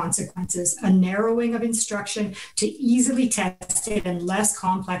consequences, a narrowing of instruction to easily tested and less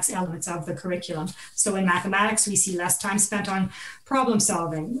complex elements of the curriculum. So in mathematics, we see less time spent on problem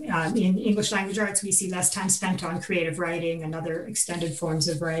solving. In English language arts, we see less time spent on creative writing and other extended forms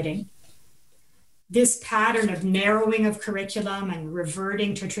of writing. This pattern of narrowing of curriculum and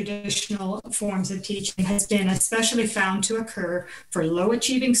reverting to traditional forms of teaching has been especially found to occur for low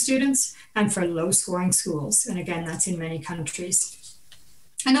achieving students and for low scoring schools. And again, that's in many countries.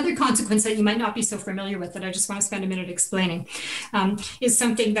 Another consequence that you might not be so familiar with that I just want to spend a minute explaining is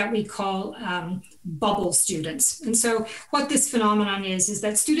something that we call bubble students. And so what this phenomenon is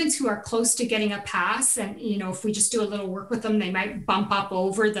that students who are close to getting a pass, and if we just do a little work with them, they might bump up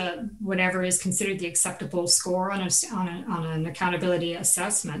over the whatever is considered the acceptable score on an accountability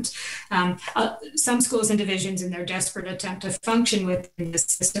assessment. Some schools and divisions, in their desperate attempt to function within the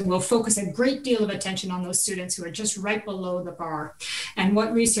system, will focus a great deal of attention on those students who are just right below the bar. And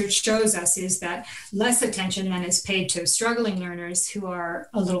what research shows us is that less attention then is paid to struggling learners who are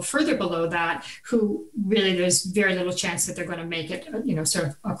a little further below that, who really there's very little chance that they're going to make it, sort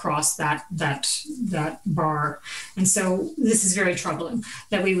of across that bar. And so this is very troubling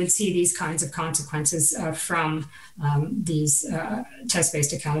that we would see these kinds of consequences from these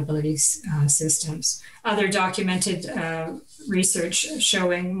test-based accountability systems. Other documented research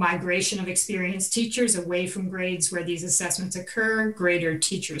showing migration of experienced teachers away from grades where these assessments occur, greater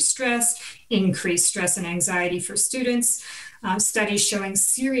teacher stress, increased stress and anxiety for students, studies showing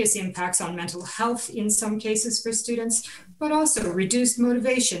serious impacts on mental health in some cases for students, but also reduced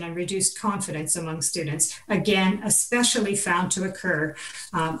motivation and reduced confidence among students, again, especially found to occur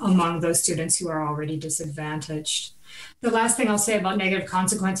among those students who are already disadvantaged. The last thing I'll say about negative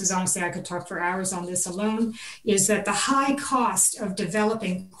consequences, honestly, I could talk for hours on this alone, is that the high cost of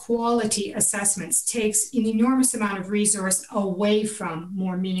developing quality assessments takes an enormous amount of resource away from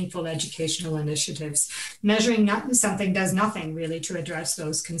more meaningful educational initiatives. Measuring something does nothing really to address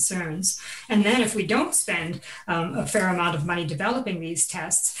those concerns. And then if we don't spend a fair amount of money developing these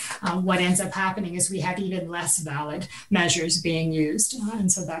tests, what ends up happening is we have even less valid measures being used.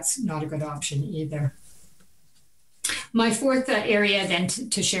 And so that's not a good option either. My fourth area then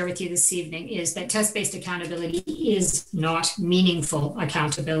to share with you this evening is that test-based accountability is not meaningful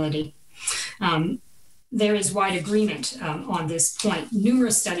accountability. There is wide agreement on this point.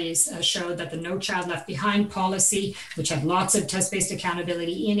 Numerous studies showed that the No Child Left Behind policy, which had lots of test-based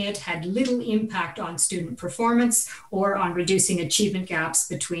accountability in it, had little impact on student performance or on reducing achievement gaps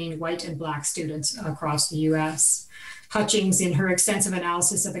between white and Black students across the US. Hutchings, in her extensive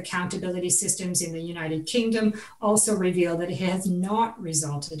analysis of accountability systems in the United Kingdom, also revealed that it has not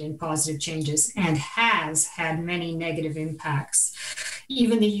resulted in positive changes and has had many negative impacts.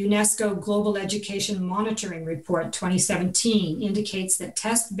 Even the UNESCO Global Education Monitoring Report 2017 indicates that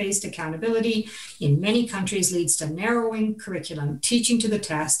test-based accountability in many countries leads to narrowing curriculum, teaching to the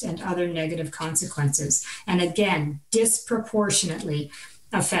test, and other negative consequences. And again, disproportionately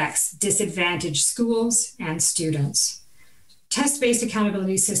affects disadvantaged schools and students. Test-based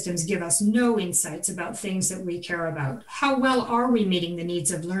accountability systems give us no insights about things that we care about. How well are we meeting the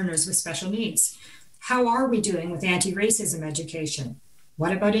needs of learners with special needs? How are we doing with anti-racism education?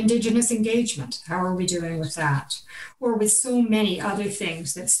 What about Indigenous engagement? How are we doing with that? Or with so many other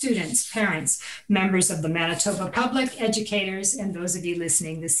things that students, parents, members of the Manitoba public, educators, and those of you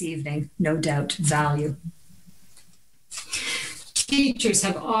listening this evening, no doubt value. Teachers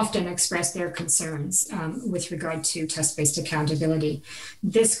have often expressed their concerns with regard to test-based accountability.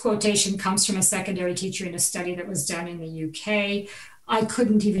 This quotation comes from a secondary teacher in a study that was done in the UK. I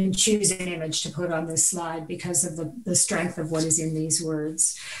couldn't even choose an image to put on this slide because of the strength of what is in these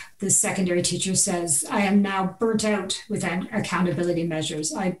words. The secondary teacher says, "I am now burnt out with accountability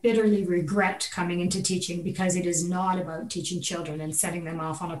measures. I bitterly regret coming into teaching because it is not about teaching children and setting them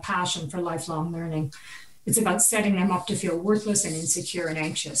off on a passion for lifelong learning. It's about setting them up to feel worthless and insecure and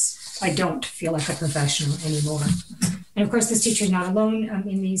anxious. I don't feel like a professional anymore." And of course, this teacher is not alone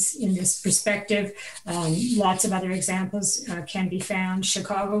in this perspective. Lots of other examples can be found.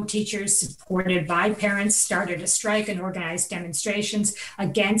 Chicago teachers, supported by parents, started a strike and organized demonstrations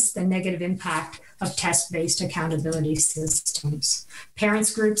against the negative impact of test-based accountability systems.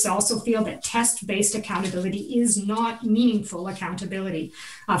 Parents groups also feel that test-based accountability is not meaningful accountability.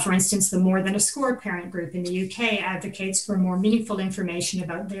 For instance, the More Than a Score parent group in the UK advocates for more meaningful information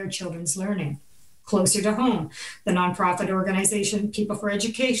about their children's learning. Closer to home, the nonprofit organization People for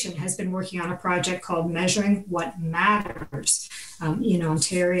Education has been working on a project called Measuring What Matters in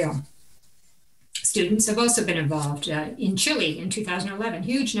Ontario. Students have also been involved. In Chile in 2011,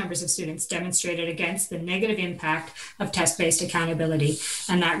 huge numbers of students demonstrated against the negative impact of test-based accountability,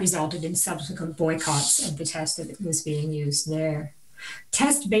 and that resulted in subsequent boycotts of the test that was being used there.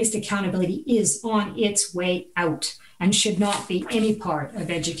 Test-based accountability is on its way out and should not be any part of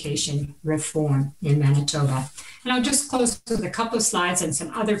education reform in Manitoba. And I'll just close with a couple of slides and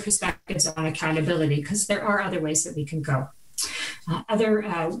some other perspectives on accountability, because there are other ways that we can go. Other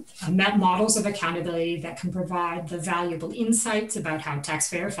models of accountability that can provide the valuable insights about how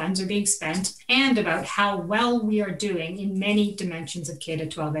taxpayer funds are being spent and about how well we are doing in many dimensions of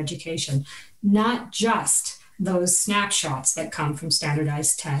K-12 education, not just those snapshots that come from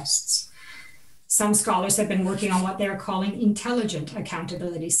standardized tests. Some scholars have been working on what they're calling intelligent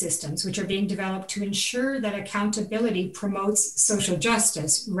accountability systems, which are being developed to ensure that accountability promotes social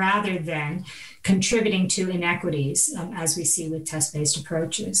justice rather than contributing to inequities, as we see with test-based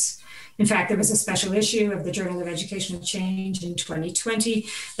approaches. In fact, there was a special issue of the Journal of Educational Change in 2020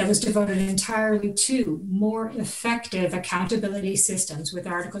 that was devoted entirely to more effective accountability systems, with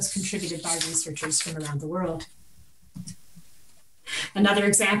articles contributed by researchers from around the world. Another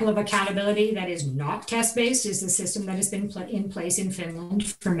example of accountability that is not test-based is the system that has been in place in Finland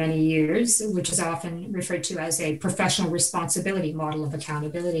for many years, which is often referred to as a professional responsibility model of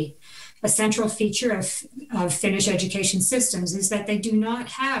accountability. A central feature of Finnish education systems is that they do not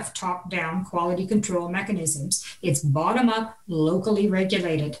have top-down quality control mechanisms. It's bottom-up, locally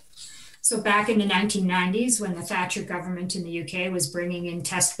regulated. So back in the 1990s, when the Thatcher government in the UK was bringing in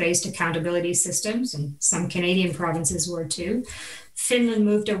test-based accountability systems, and some Canadian provinces were too, Finland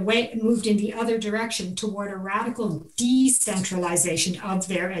moved in the other direction toward a radical decentralization of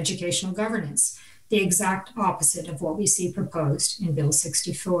their educational governance, the exact opposite of what we see proposed in Bill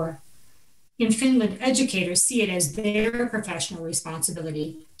 64. In Finland, educators see it as their professional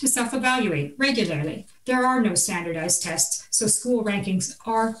responsibility to self-evaluate regularly. There are no standardized tests, so school rankings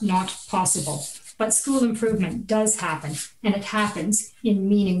are not possible. But school improvement does happen, and it happens in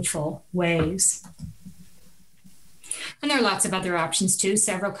meaningful ways. And there are lots of other options too.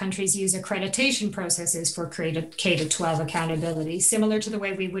 Several countries use accreditation processes for K-12 accountability, similar to the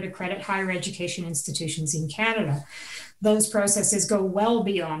way we would accredit higher education institutions in Canada. Those processes go well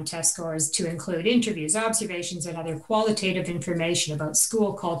beyond test scores to include interviews, observations, and other qualitative information about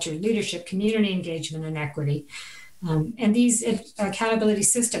school culture, leadership, community engagement, and equity. And these accountability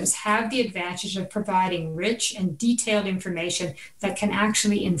systems have the advantage of providing rich and detailed information that can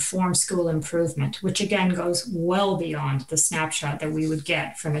actually inform school improvement, which again goes well beyond the snapshot that we would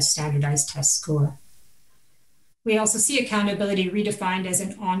get from a standardized test score. We also see accountability redefined as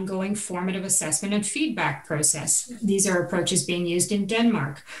an ongoing formative assessment and feedback process. These are approaches being used in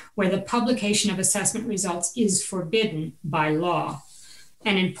Denmark, where the publication of assessment results is forbidden by law.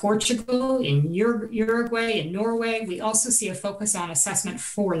 And in Portugal, in Uruguay, in Norway, we also see a focus on assessment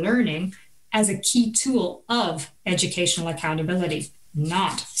for learning as a key tool of educational accountability,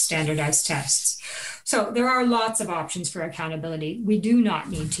 not standardized tests. So there are lots of options for accountability. We do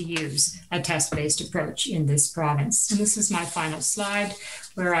not need to use a test-based approach in this province. And this is my final slide,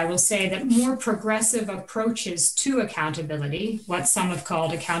 where I will say that more progressive approaches to accountability, what some have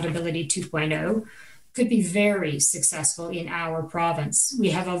called accountability 2.0, could be very successful in our province.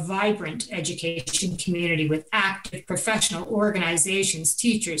 We have a vibrant education community with active professional organizations,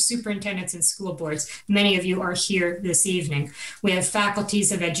 teachers, superintendents, and school boards. Many of you are here this evening. We have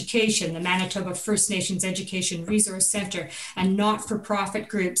faculties of education, the Manitoba First Nations Education Resource Center, and not-for-profit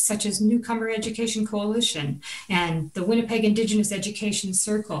groups such as Newcomer Education Coalition and the Winnipeg Indigenous Education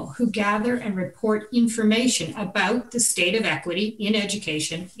Circle, who gather and report information about the state of equity in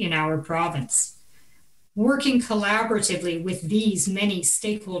education in our province. Working collaboratively with these many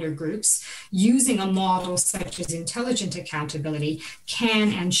stakeholder groups, using a model such as intelligent accountability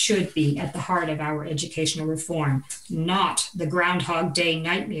can and should be at the heart of our educational reform, not the Groundhog Day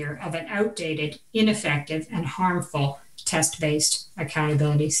nightmare of an outdated, ineffective, and harmful test-based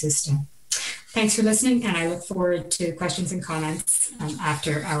accountability system. Thanks for listening, and I look forward to questions and comments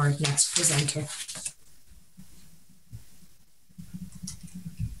after our next presenter.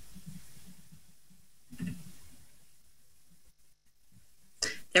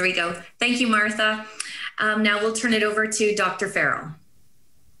 There we go. Thank you, Martha. Now we'll turn it over to Dr. Farrell.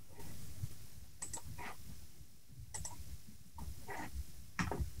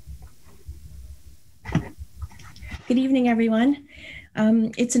 Good evening, everyone.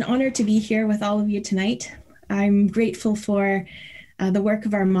 It's an honor to be here with all of you tonight. I'm grateful for the work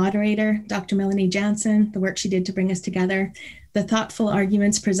of our moderator, Dr. Melanie Jansen, the work she did to bring us together, the thoughtful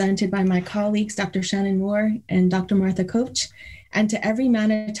arguments presented by my colleagues, Dr. Shannon Moore and Dr. Martha Koch, and to every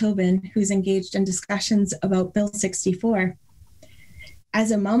Manitoban who's engaged in discussions about Bill 64.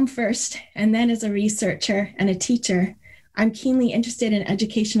 As a mom first, and then as a researcher and a teacher, I'm keenly interested in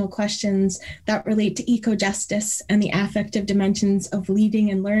educational questions that relate to eco-justice and the affective dimensions of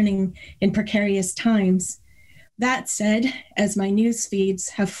leading and learning in precarious times. That said, as my news feeds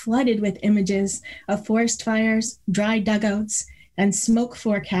have flooded with images of forest fires, dry dugouts, and smoke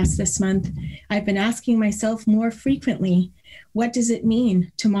forecasts this month, I've been asking myself more frequently, what does it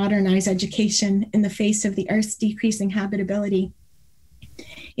mean to modernize education in the face of the Earth's decreasing habitability?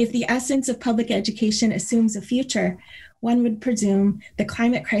 If the essence of public education assumes a future, one would presume the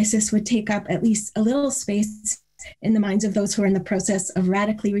climate crisis would take up at least a little space in the minds of those who are in the process of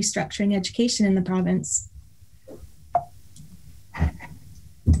radically restructuring education in the province.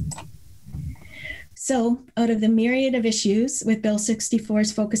 So, out of the myriad of issues with Bill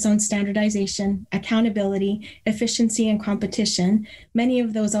 64's focus on standardization, accountability, efficiency, and competition, many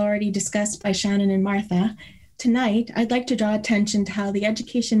of those already discussed by Shannon and Martha, tonight I'd like to draw attention to how the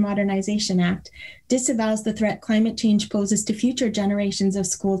Education Modernization Act disavows the threat climate change poses to future generations of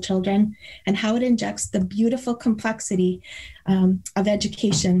school children and how it injects the beautiful complexity of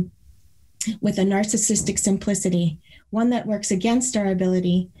education with a narcissistic simplicity, one that works against our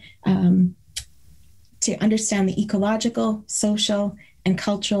ability to understand the ecological, social, and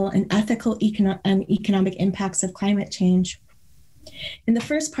cultural and ethical and economic impacts of climate change. In the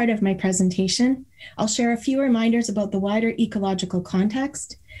first part of my presentation, I'll share a few reminders about the wider ecological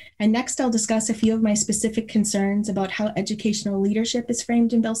context, and next I'll discuss a few of my specific concerns about how educational leadership is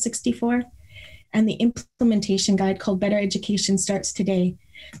framed in Bill 64, and the implementation guide called Better Education Starts Today,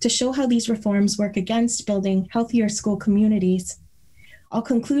 to show how these reforms work against building healthier school communities. I'll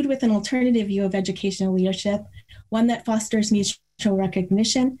conclude with an alternative view of educational leadership, one that fosters mutual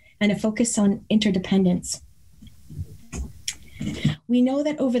recognition and a focus on interdependence. We know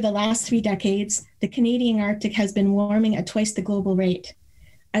that over the last 3 decades, the Canadian Arctic has been warming at twice the global rate.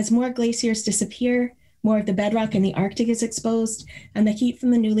 As more glaciers disappear, more of the bedrock in the Arctic is exposed, and the heat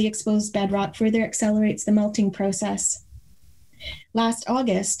from the newly exposed bedrock further accelerates the melting process. Last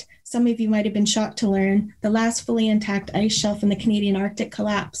August, some of you might have been shocked to learn the last fully intact ice shelf in the Canadian Arctic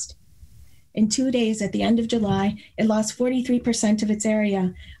collapsed. In 2 days, at the end of July, it lost 43% of its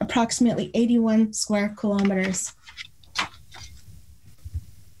area, approximately 81 square kilometers.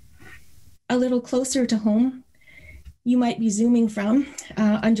 A little closer to home, you might be zooming from.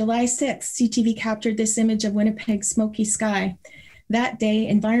 On July 6th, CTV captured this image of Winnipeg's smoky sky. That day,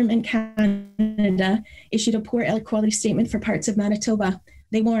 Environment Canada issued a poor air quality statement for parts of Manitoba.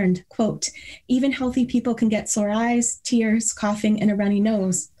 They warned, quote, even healthy people can get sore eyes, tears, coughing, and a runny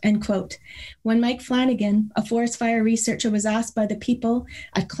nose, end quote. When Mike Flanagan, a forest fire researcher, was asked by the people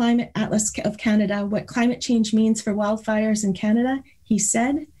at Climate Atlas of Canada what climate change means for wildfires in Canada, he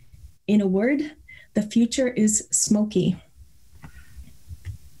said, in a word, the future is smoky.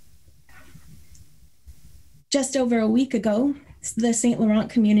 Just over a week ago, the St. Laurent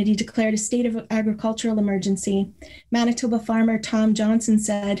community declared a state of agricultural emergency. Manitoba farmer Tom Johnson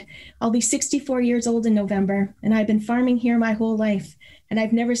said, I'll be 64 years old in November, and I've been farming here my whole life, and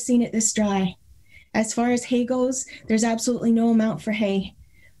I've never seen it this dry. As far as hay goes, there's absolutely no amount for hay.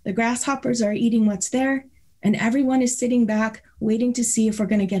 The grasshoppers are eating what's there, and everyone is sitting back waiting to see if we're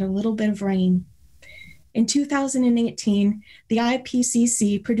going to get a little bit of rain. In 2018, the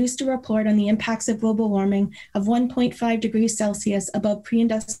IPCC produced a report on the impacts of global warming of 1.5 degrees Celsius above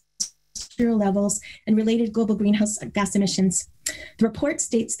pre-industrial levels and related global greenhouse gas emissions. The report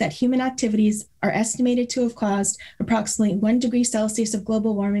states that human activities are estimated to have caused approximately 1 degree Celsius of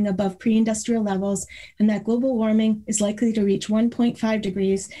global warming above pre-industrial levels, and that global warming is likely to reach 1.5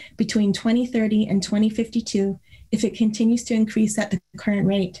 degrees between 2030 and 2052 if it continues to increase at the current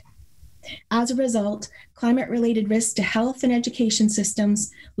rate. As a result, climate-related risks to health and education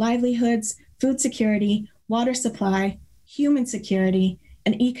systems, livelihoods, food security, water supply, human security,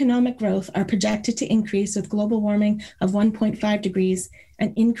 and economic growth are projected to increase with global warming of 1.5 degrees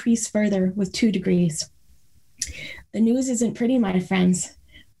and increase further with 2 degrees. The news isn't pretty, my friends,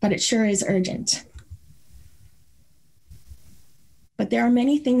 but it sure is urgent. But there are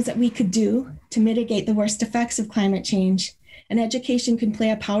many things that we could do to mitigate the worst effects of climate change. and education can play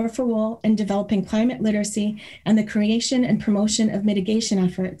a powerful role in developing climate literacy and the creation and promotion of mitigation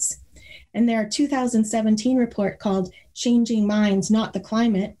efforts. In their 2017 report called Changing Minds, Not the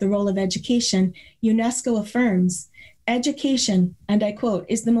Climate, The Role of Education, UNESCO affirms, education, and I quote,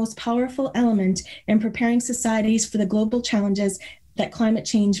 is the most powerful element in preparing societies for the global challenges that climate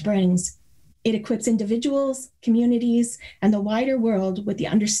change brings. It equips individuals, communities, and the wider world with the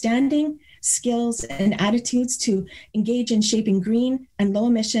understanding, skills, and attitudes to engage in shaping green and low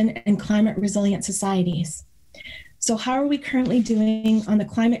emission and climate resilient societies. So how are we currently doing on the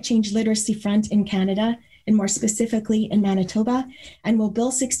climate change literacy front in Canada, and more specifically in Manitoba? And will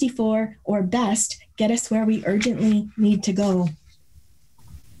Bill 64 or BEST get us where we urgently need to go?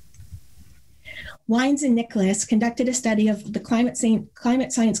 Wines and Nicholas conducted a study of the climate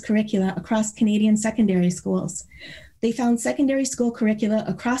science curricula across Canadian secondary schools. They found secondary school curricula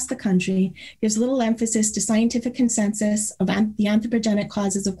across the country gives little emphasis to scientific consensus of the anthropogenic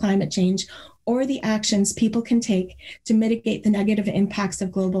causes of climate change or the actions people can take to mitigate the negative impacts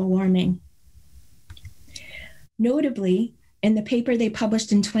of global warming. Notably, in the paper they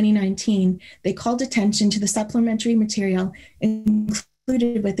published in 2019, they called attention to the supplementary material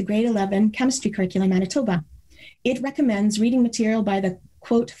included with the grade 11 chemistry curriculum in Manitoba. It recommends reading material by the,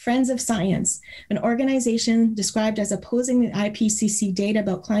 quote, Friends of Science, an organization described as opposing the IPCC data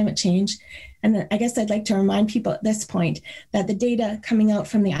about climate change. And I guess I'd like to remind people at this point that the data coming out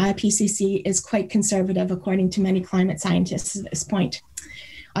from the IPCC is quite conservative, according to many climate scientists at this point.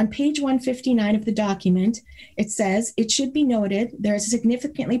 On page 159 of the document, it says, it should be noted there is a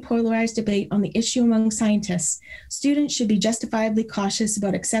significantly polarized debate on the issue among scientists. Students should be justifiably cautious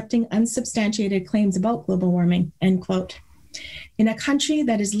about accepting unsubstantiated claims about global warming, end quote. In a country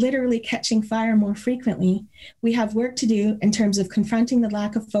that is literally catching fire more frequently, we have work to do in terms of confronting the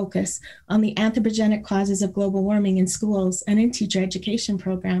lack of focus on the anthropogenic causes of global warming in schools and in teacher education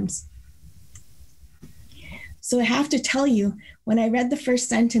programs. So I have to tell you, when I read the first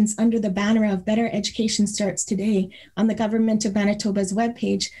sentence under the banner of Better Education Starts Today on the Government of Manitoba's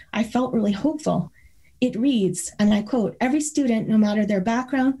webpage, I felt really hopeful. It reads, and I quote, every student, no matter their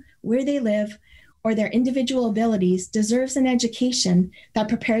background, where they live, or their individual abilities, deserves an education that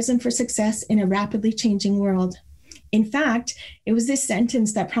prepares them for success in a rapidly changing world. In fact, it was this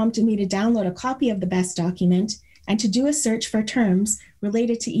sentence that prompted me to download a copy of the BEST document and to do a search for terms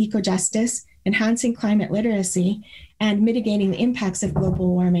related to eco-justice, enhancing climate literacy, and mitigating the impacts of global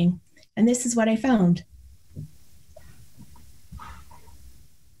warming. And this is what I found.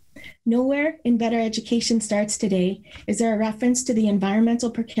 Nowhere in Better Education Starts Today is there a reference to the environmental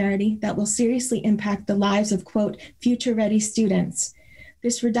precarity that will seriously impact the lives of, quote, future-ready students.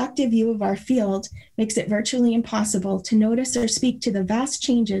 This reductive view of our field makes it virtually impossible to notice or speak to the vast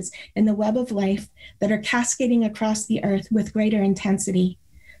changes in the web of life that are cascading across the earth with greater intensity.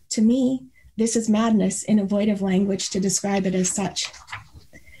 To me, this is madness in a void of language to describe it as such.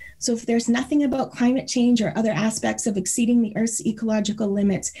 So if there's nothing about climate change or other aspects of exceeding the Earth's ecological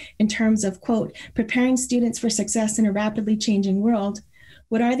limits in terms of, quote, preparing students for success in a rapidly changing world,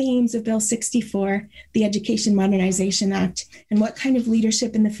 what are the aims of Bill 64, the Education Modernization Act, and what kind of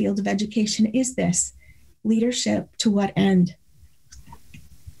leadership in the field of education is this? Leadership to what end?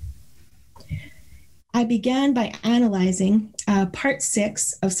 I began by analyzing Part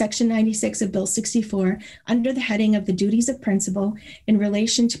 6 of Section 96 of Bill 64 under the heading of the duties of principal in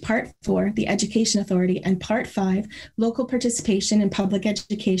relation to Part 4, the Education Authority, and Part 5, local participation in public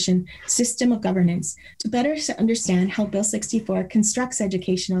education, system of governance, to better understand how Bill 64 constructs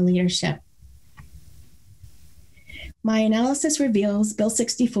educational leadership. My analysis reveals Bill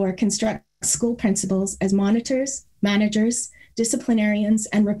 64 constructs school principals as monitors, managers, disciplinarians,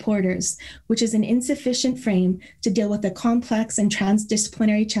 and reporters, which is an insufficient frame to deal with the complex and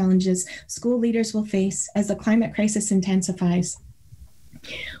transdisciplinary challenges school leaders will face as the climate crisis intensifies.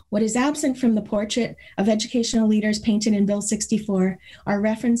 What is absent from the portrait of educational leaders painted in Bill 64 are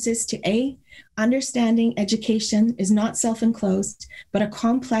references to A, understanding education is not self-enclosed, but a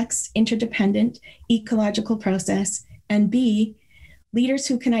complex, interdependent, ecological process, and B, leaders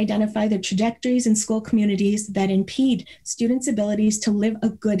who can identify the trajectories in school communities that impede students' abilities to live a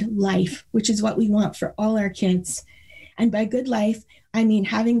good life, which is what we want for all our kids. And by good life, I mean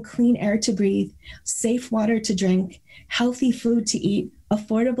having clean air to breathe, safe water to drink, healthy food to eat,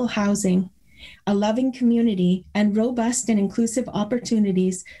 affordable housing, a loving community, and robust and inclusive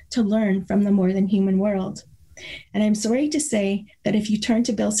opportunities to learn from the more than human world. And I'm sorry to say that if you turn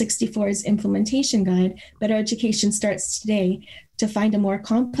to Bill 64's implementation guide, Better Education Starts Today, to find a more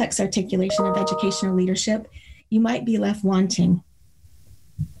complex articulation of educational leadership, you might be left wanting.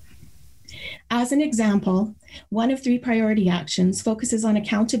 As an example, one of 3 priority actions focuses on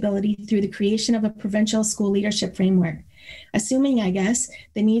accountability through the creation of a provincial school leadership framework. Assuming, I guess,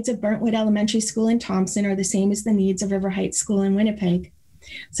 the needs of Burntwood Elementary School in Thompson are the same as the needs of River Heights School in Winnipeg.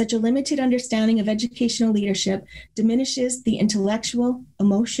 Such a limited understanding of educational leadership diminishes the intellectual,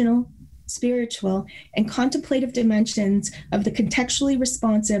 emotional, spiritual, and contemplative dimensions of the contextually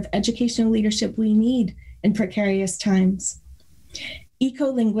responsive educational leadership we need in precarious times.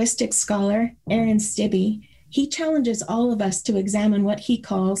 Eco-linguistics scholar Aaron Stibbe, he challenges all of us to examine what he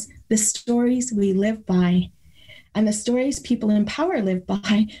calls the stories we live by, and the stories people in power live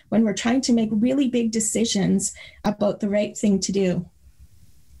by when we're trying to make really big decisions about the right thing to do.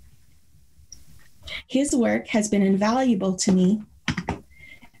 His work has been invaluable to me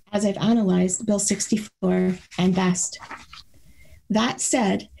as I've analyzed Bill 64 and BEST. That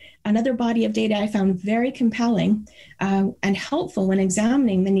said, another body of data I found very compelling and helpful when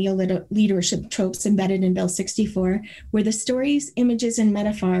examining the neo-leadership tropes embedded in Bill 64 were the stories, images, and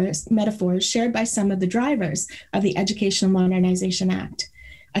metaphors shared by some of the drivers of the Educational Modernization Act.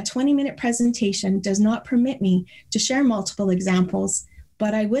 A 20-minute presentation does not permit me to share multiple examples,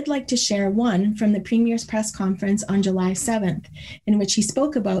 but I would like to share one from the Premier's press conference on July 7th, in which he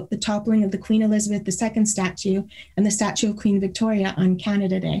spoke about the toppling of the Queen Elizabeth II statue and the statue of Queen Victoria on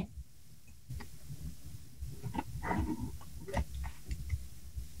Canada Day.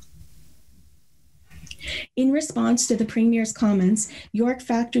 In response to the Premier's comments, York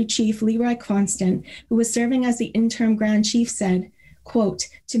Factory Chief Leroy Constant, who was serving as the interim Grand Chief, said, quote,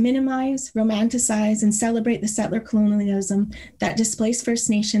 to minimize, romanticize, and celebrate the settler colonialism that displaced First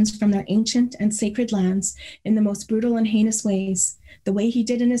Nations from their ancient and sacred lands in the most brutal and heinous ways, the way he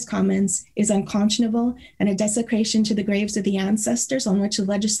did in his comments is unconscionable and a desecration to the graves of the ancestors on which the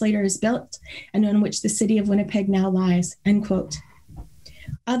legislature is built and on which the city of Winnipeg now lies, end quote.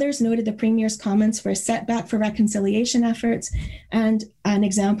 Others noted the Premier's comments for a setback for reconciliation efforts and an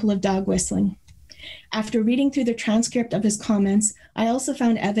example of dog whistling. After reading through the transcript of his comments, I also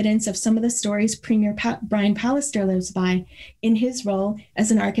found evidence of some of the stories Premier Brian Pallister lives by in his role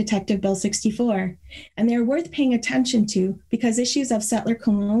as an architect of Bill 64. And they're worth paying attention to because issues of settler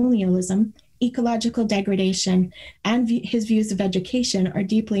colonialism, ecological degradation, and his views of education are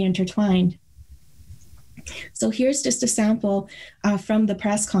deeply intertwined. So here's just a sample from the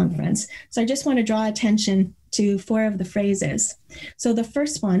press conference. So I just want to draw attention to 4 of the phrases. So the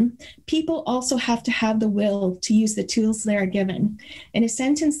first one, people also have to have the will to use the tools they are given. In a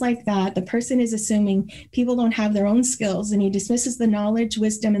sentence like that, the person is assuming people don't have their own skills, and he dismisses the knowledge,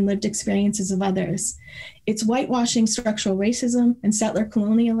 wisdom, and lived experiences of others. It's whitewashing structural racism and settler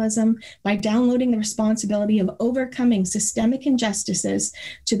colonialism by downloading the responsibility of overcoming systemic injustices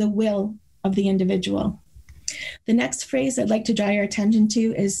to the will of the individual. The next phrase I'd like to draw your attention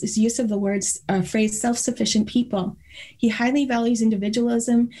to is his use of the phrase self-sufficient people. He highly values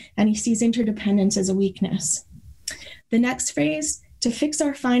individualism and he sees interdependence as a weakness. The next phrase, to fix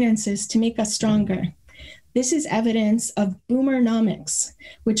our finances to make us stronger. This is evidence of boomernomics,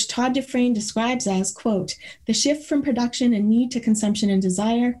 which Todd Dufresne describes as, quote, the shift from production and need to consumption and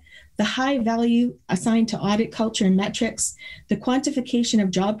desire, the high value assigned to audit culture and metrics, the quantification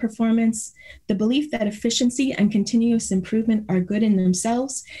of job performance, the belief that efficiency and continuous improvement are good in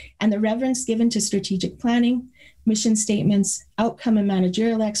themselves, and the reverence given to strategic planning, mission statements, outcome and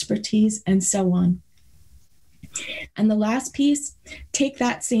managerial expertise, and so on. And the last piece, take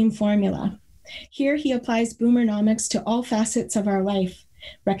that same formula. Here he applies boomernomics to all facets of our life.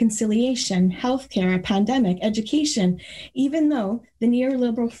 Reconciliation, healthcare, a pandemic, education, even though the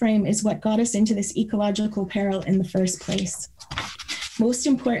neoliberal frame is what got us into this ecological peril in the first place. Most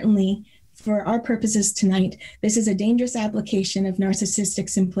importantly, for our purposes tonight, this is a dangerous application of narcissistic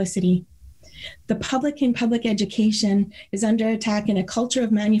simplicity. The public in public education is under attack in a culture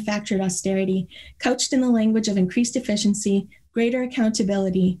of manufactured austerity, couched in the language of increased efficiency, greater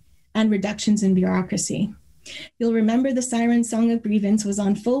accountability, and reductions in bureaucracy. You'll remember the siren song of grievance was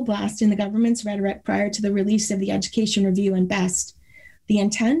on full blast in the government's rhetoric prior to the release of the Education Review and BEST. The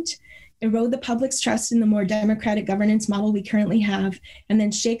intent? Erode the public's trust in the more democratic governance model we currently have, and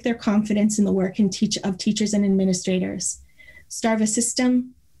then shake their confidence in the work of teachers and administrators. Starve a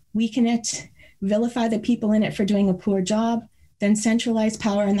system, weaken it, vilify the people in it for doing a poor job, then centralize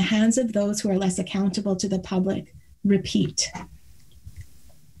power in the hands of those who are less accountable to the public. Repeat.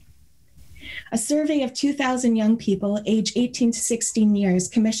 A survey of 2,000 young people aged 18 to 16 years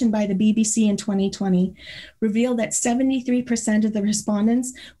commissioned by the BBC in 2020 revealed that 73% of the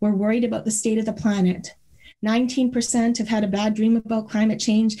respondents were worried about the state of the planet. 19% have had a bad dream about climate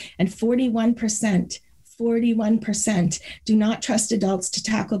change, and 41% 41% do not trust adults to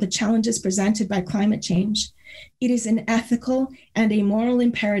tackle the challenges presented by climate change. It is an ethical and a moral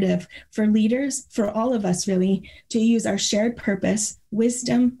imperative for leaders, for all of us really, to use our shared purpose,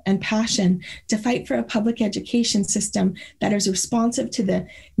 wisdom, and passion to fight for a public education system that is responsive to the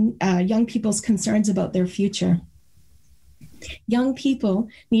young people's concerns about their future. Young people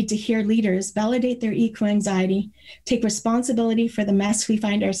need to hear leaders validate their eco-anxiety, take responsibility for the mess we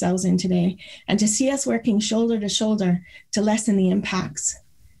find ourselves in today, and to see us working shoulder to shoulder to lessen the impacts.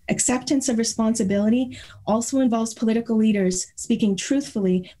 Acceptance of responsibility also involves political leaders speaking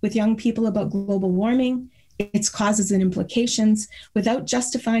truthfully with young people about global warming, its causes and implications, without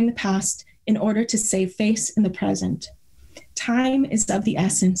justifying the past in order to save face in the present. Time is of the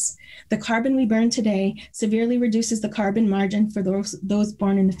essence. The carbon we burn today severely reduces the carbon margin for those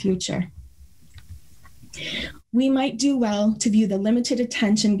born in the future. We might do well to view the limited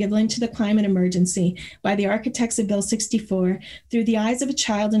attention given to the climate emergency by the architects of Bill 64 through the eyes of a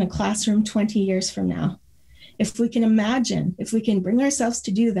child in a classroom 20 years from now. If we can imagine, if we can bring ourselves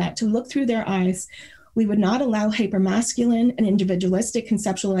to do that, to look through their eyes, we would not allow hypermasculine and individualistic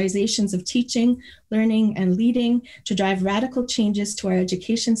conceptualizations of teaching, learning, and leading to drive radical changes to our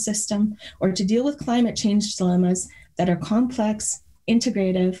education system or to deal with climate change dilemmas that are complex,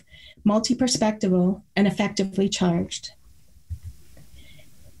 integrative, multi-perspectival, and effectively charged.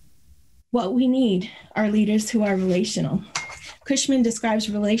 What we need are leaders who are relational. Cushman describes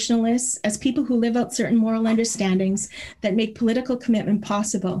relationalists as people who live out certain moral understandings that make political commitment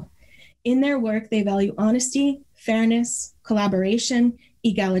possible. In their work, they value honesty, fairness, collaboration,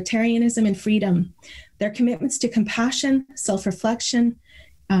 egalitarianism, and freedom. Their commitments to compassion, self-reflection,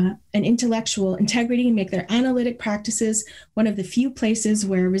 and intellectual integrity make their analytic practices one of the few places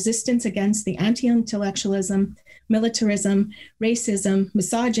where resistance against the anti-intellectualism, militarism, racism,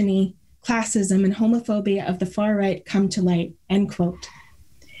 misogyny, classism, and homophobia of the far right come to light, end quote.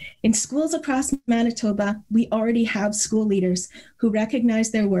 In schools across Manitoba, we already have school leaders who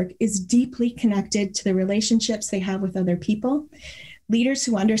recognize their work is deeply connected to the relationships they have with other people, leaders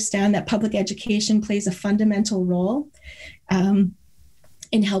who understand that public education plays a fundamental role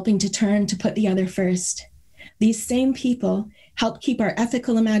in helping to put the other first. These same people help keep our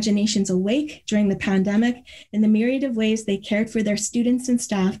ethical imaginations awake during the pandemic in the myriad of ways they cared for their students and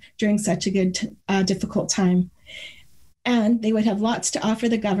staff during such a difficult time. And they would have lots to offer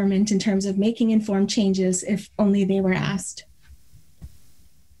the government in terms of making informed changes if only they were asked.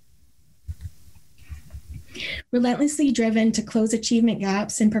 Relentlessly driven to close achievement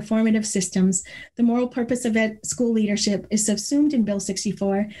gaps in performative systems, the moral purpose of school leadership is subsumed in Bill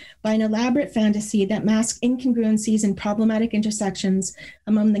 64 by an elaborate fantasy that masks incongruencies and problematic intersections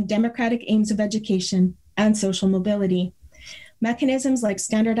among the democratic aims of education and social mobility. Mechanisms like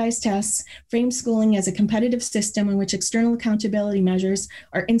standardized tests frame schooling as a competitive system in which external accountability measures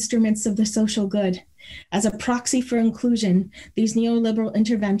are instruments of the social good. As a proxy for inclusion, these neoliberal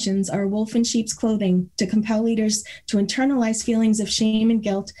interventions are a wolf in sheep's clothing to compel leaders to internalize feelings of shame and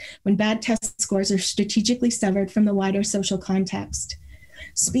guilt when bad test scores are strategically severed from the wider social context.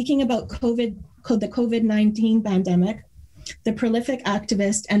 Speaking about the COVID-19 pandemic, the prolific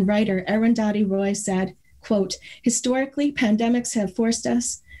activist and writer Arundhati Roy said, quote, "Historically, pandemics have forced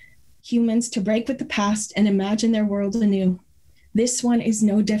us humans to break with the past and imagine their world anew. This one is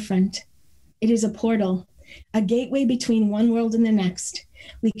no different. It is a portal, a gateway between one world and the next.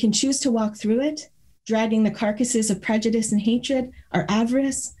 We can choose to walk through it, dragging the carcasses of prejudice and hatred, our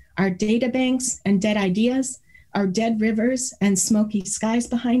avarice, our data banks and dead ideas, our dead rivers and smoky skies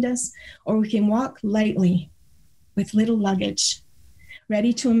behind us, or we can walk lightly with little luggage,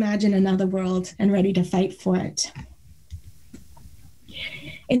 ready to imagine another world and ready to fight for it."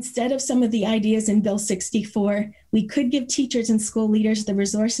 Instead of some of the ideas in Bill 64, we could give teachers and school leaders the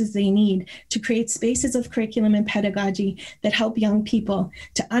resources they need to create spaces of curriculum and pedagogy that help young people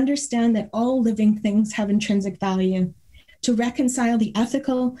to understand that all living things have intrinsic value, to reconcile the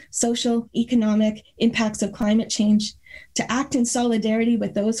ethical, social, economic impacts of climate change, to act in solidarity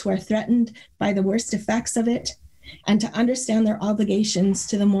with those who are threatened by the worst effects of it, and to understand their obligations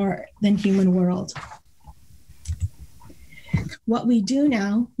to the more than human world. What we do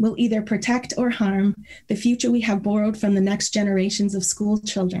now will either protect or harm the future we have borrowed from the next generations of school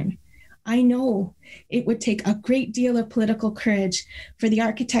children. I know it would take a great deal of political courage for the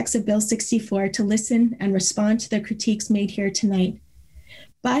architects of Bill 64 to listen and respond to the critiques made here tonight,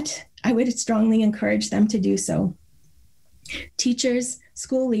 but I would strongly encourage them to do so. Teachers,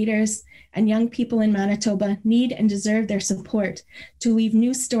 school leaders, and young people in Manitoba need and deserve their support to weave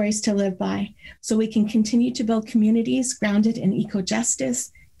new stories to live by so we can continue to build communities grounded in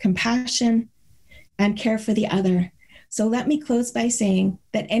eco-justice, compassion, and care for the other. So let me close by saying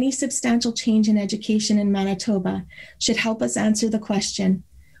that any substantial change in education in Manitoba should help us answer the question,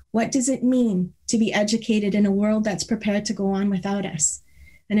 what does it mean to be educated in a world that's prepared to go on without us?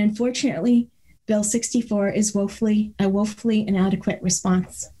 And unfortunately, Bill 64 is a woefully inadequate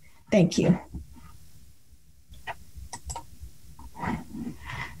response. Thank you.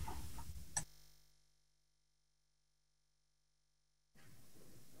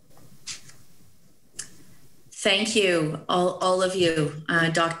 Thank you, all of you,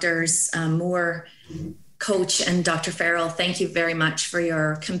 Doctors Moore, Koch, and Dr. Farrell. Thank you very much for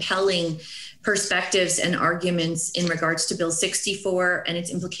your compelling perspectives and arguments in regards to Bill 64 and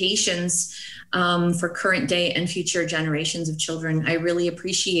its implications for current day and future generations of children. I really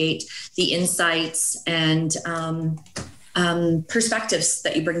appreciate the insights and perspectives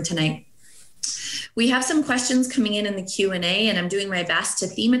that you bring tonight. We have some questions coming in the Q&A, and I'm doing my best to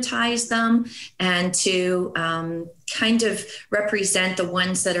thematize them and to kind of represent the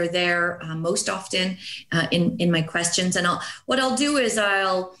ones that are there most often in my questions. And what I'll do is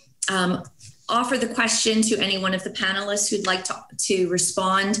I'll offer the question to any one of the panelists who'd like to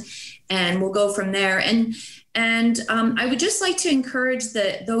respond, and we'll go from there. And I would just like to encourage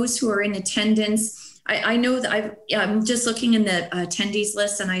those who are in attendance. I know that I'm just looking in the attendees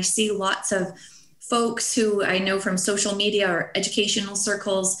list, and I see lots of folks who I know from social media or educational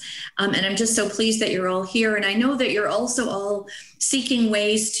circles. And I'm just so pleased that you're all here. And I know that you're also all seeking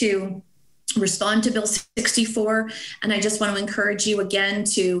ways to respond to Bill 64. And I just want to encourage you again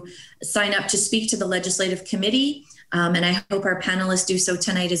to sign up to speak to the Legislative Committee. And I hope our panelists do so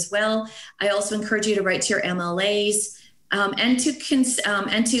tonight as well. I also encourage you to write to your MLAs. And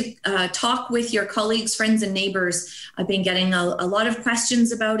to talk with your colleagues, friends, and neighbors. I've been getting a lot of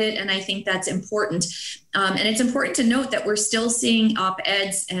questions about it, and I think that's important. And it's important to note that we're still seeing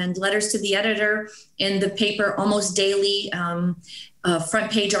op-eds and letters to the editor in the paper almost daily,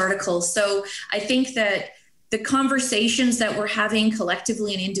 front page articles. So I think that the conversations that we're having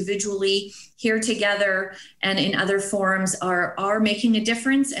collectively and individually here together and in other forums are making a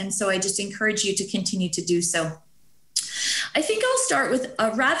difference. And so I just encourage you to continue to do so. I think I'll start with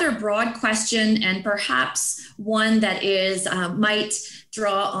a rather broad question, and perhaps one that might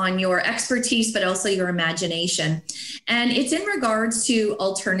draw on your expertise, but also your imagination. And it's in regards to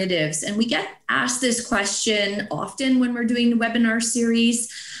alternatives. And we get asked this question often when we're doing the webinar series.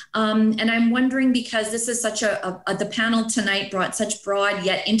 And I'm wondering, because this is such the panel tonight brought such broad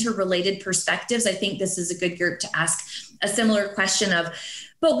yet interrelated perspectives, I think this is a good group to ask a similar question of,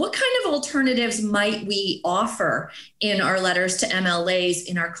 but what kind of alternatives might we offer in our letters to MLAs,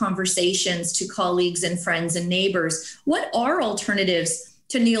 in our conversations to colleagues and friends and neighbors? What are alternatives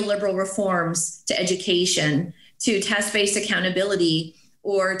to neoliberal reforms to education, to test-based accountability,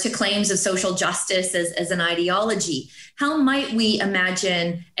 or to claims of social justice as an ideology? How might we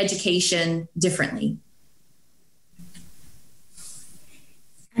imagine education differently?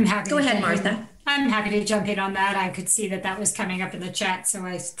 I'm happy. Go ahead, Martha. I'm happy to jump in on that. I could see that was coming up in the chat, so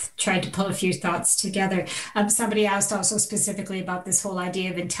I tried to pull a few thoughts together. Somebody asked also specifically about this whole idea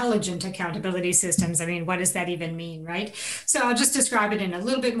of intelligent accountability systems. I mean, what does that even mean, right? So I'll just describe it in a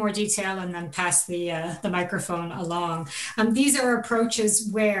little bit more detail and then pass the microphone along. These are approaches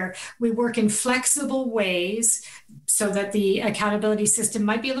where we work in flexible ways so that the accountability system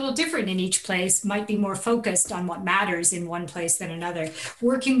might be a little different in each place, might be more focused on what matters in one place than another.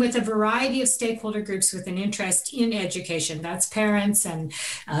 Working with a variety of stakeholder groups with an interest in education. That's parents and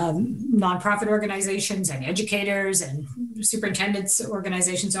nonprofit organizations and educators and superintendents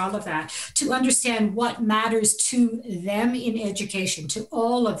organizations, all of that, to understand what matters to them in education, to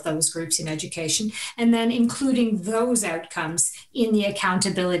all of those groups in education, and then including those outcomes in the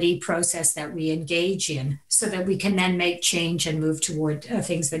accountability process that we engage in so that we can then make change and move toward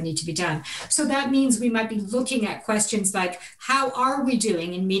things that need to be done. So that means we might be looking at questions like, how are we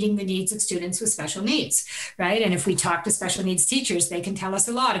doing in meeting the needs of students with special needs, right? And if we talk to special needs teachers, they can tell us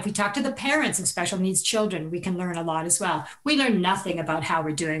a lot. If we talk to the parents of special needs children, we can learn a lot as well. We learn nothing about how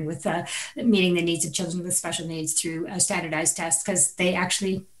we're doing with meeting the needs of children with special needs through standardized tests, because they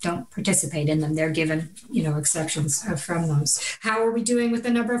actually don't participate in them. They're given, exceptions from those. How are we doing with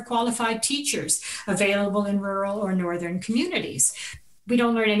the number of qualified teachers available in rural or northern communities? We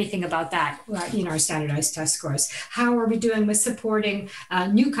don't learn anything about that in our standardized test scores. How are we doing with supporting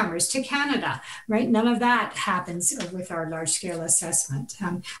newcomers to Canada, right? None of that happens with our large-scale assessment.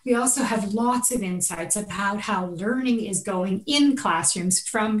 We also have lots of insights about how learning is going in classrooms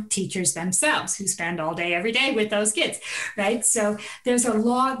from teachers themselves who spend all day, every day with those kids, right? So there's a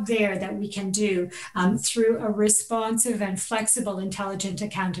lot there that we can do through a responsive and flexible, intelligent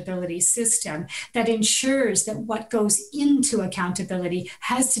accountability system that ensures that what goes into accountability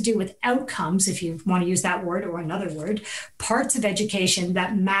has to do with outcomes, if you want to use that word or another word, parts of education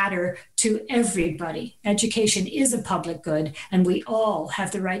that matter to everybody. Education is a public good, and we all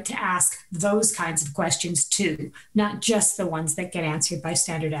have the right to ask those kinds of questions too, not just the ones that get answered by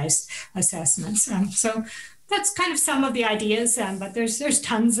standardized assessments. So that's kind of some of the ideas, but there's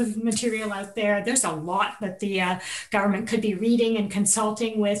tons of material out there. There's a lot that the government could be reading and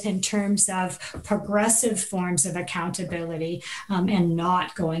consulting with in terms of progressive forms of accountability and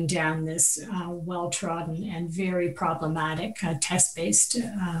not going down this well-trodden and very problematic test-based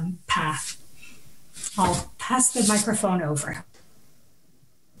path. I'll pass the microphone over.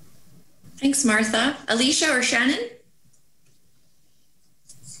 Thanks, Martha. Alysha or Shannon?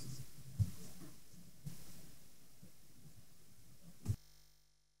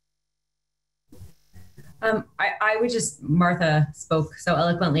 I would just, Martha spoke so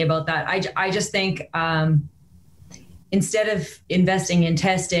eloquently about that. I just think instead of investing in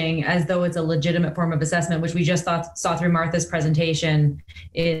testing as though it's a legitimate form of assessment, which we just saw through Martha's presentation,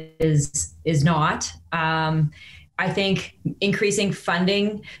 is not. I think increasing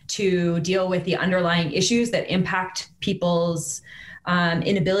funding to deal with the underlying issues that impact people's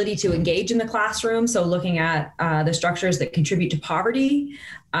inability to engage in the classroom. So looking at the structures that contribute to poverty,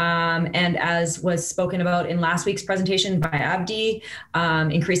 and as was spoken about in last week's presentation by Abdi,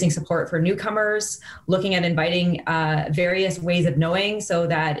 increasing support for newcomers, looking at inviting various ways of knowing so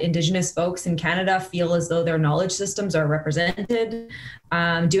that Indigenous folks in Canada feel as though their knowledge systems are represented,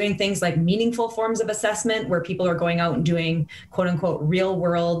 doing things like meaningful forms of assessment where people are going out and doing quote unquote real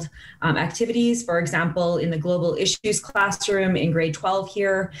world activities. For example, in the global issues classroom in grade 12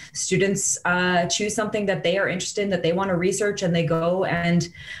 here, students choose something that they are interested in, that they want to research, and they go and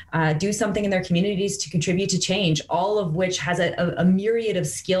do something in their communities to contribute to change, all of which has a myriad of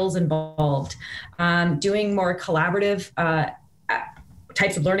skills involved. Doing more collaborative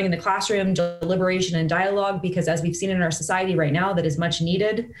types of learning in the classroom, deliberation and dialogue, because as we've seen in our society right now, that is much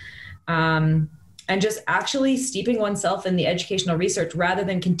needed. And just actually steeping oneself in the educational research rather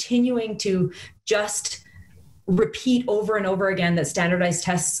than continuing to just repeat over and over again that standardized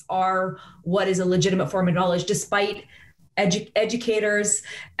tests are what is a legitimate form of knowledge, despite educators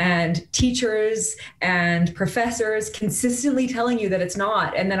and teachers and professors consistently telling you that it's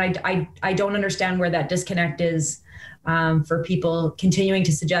not. And then I don't understand where that disconnect is for people continuing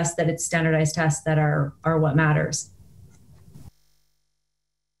to suggest that it's standardized tests that are what matters.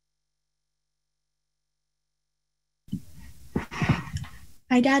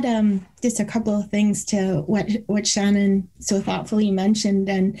 I'd add just a couple of things to what Shannon so thoughtfully mentioned,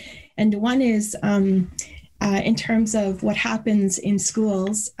 and one is in terms of what happens in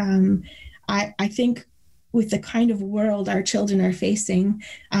schools. I think with the kind of world our children are facing,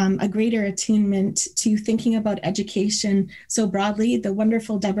 a greater attunement to thinking about education so broadly. The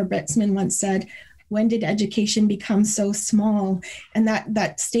wonderful Deborah Britzman once said, "When did education become so small?" And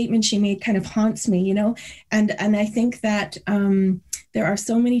that statement she made kind of haunts me, you know. And I think that there are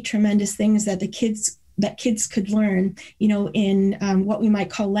so many tremendous things that kids could learn, you know, in what we might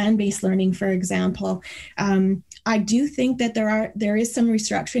call land-based learning, for example. I do think that there is some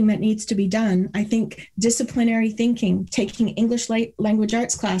restructuring that needs to be done. I think disciplinary thinking, taking English language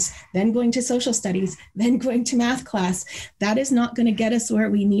arts class, then going to social studies, then going to math class, that is not going to get us where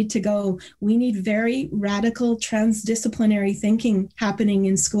we need to go. We need very radical transdisciplinary thinking happening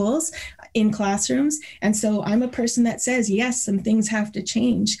in schools, in classrooms. And so I'm a person that says, yes, some things have to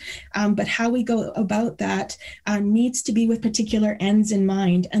change, but how we go about that needs to be with particular ends in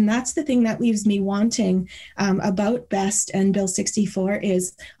mind. And that's the thing that leaves me wanting about BEST and Bill 64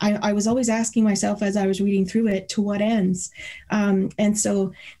 is I was always asking myself as I was reading through it, to what ends? And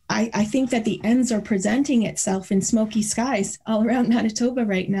so I think that the ends are presenting itself in smoky skies all around Manitoba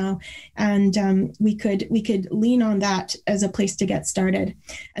right now. And we could lean on that as a place to get started.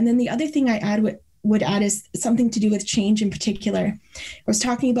 And then the other thing I would add is something to do with change in particular. I was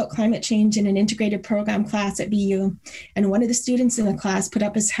talking about climate change in an integrated program class at BU, and one of the students in the class put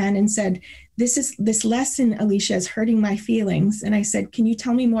up his hand and said, this lesson, Alysha, is hurting my feelings. And I said, can you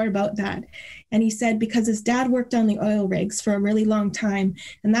tell me more about that? And he said, because his dad worked on the oil rigs for a really long time,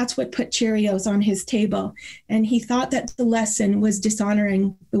 and that's what put Cheerios on his table. And he thought that the lesson was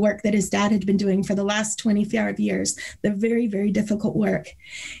dishonoring the work that his dad had been doing for the last 25 years, the very, very difficult work.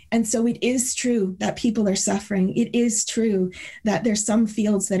 And so it is true that people are suffering. It is true that there's some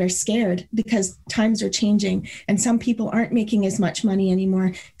fields that are scared because times are changing, and some people aren't making as much money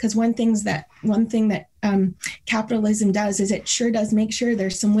anymore. Because one thing that capitalism does is it sure does make sure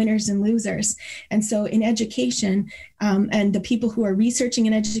there's some winners and losers. And so in education, and the people who are researching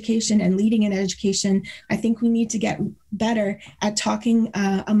in education and leading in education, I think we need to get better at talking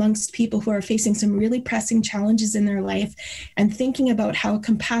amongst people who are facing some really pressing challenges in their life, and thinking about how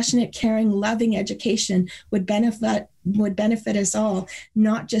compassionate, caring, loving education would benefit us all,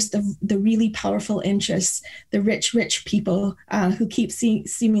 not just the really powerful interests, the rich people who keep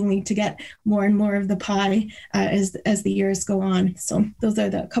seemingly to get more and more of the pie as the years go on. So those are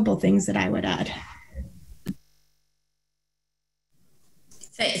the couple of things that I would add.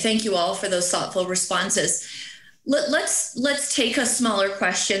 Thank you all for those thoughtful responses. Let's take a smaller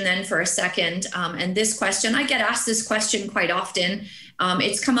question then for a second. And this question, I get asked this question quite often.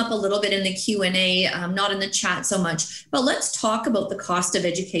 It's come up a little bit in the Q&A, not in the chat so much, but let's talk about the cost of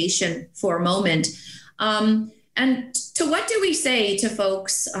education for a moment. And to what do we say to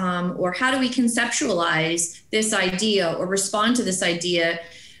folks, or how do we conceptualize this idea or respond to this idea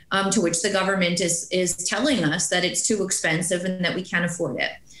to which the government is telling us that it's too expensive and that we can't afford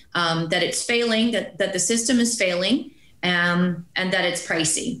it, that it's failing, that the system is failing, and that it's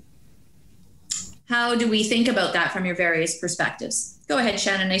pricey? How do we think about that from your various perspectives? Go ahead,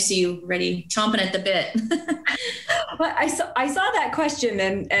 Shannon. I see you ready, chomping at the bit. Well, I saw that question,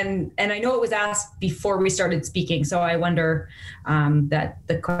 and I know it was asked before we started speaking. So I wonder that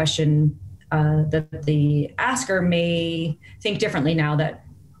the question that the asker may think differently now that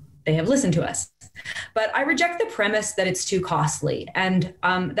they have listened to us. But I reject the premise that it's too costly, and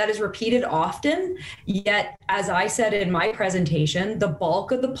that is repeated often. Yet, as I said in my presentation, the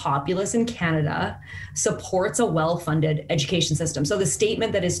bulk of the populace in Canada supports a well-funded education system. So the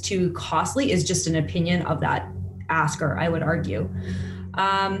statement that is too costly is just an opinion of that asker, I would argue.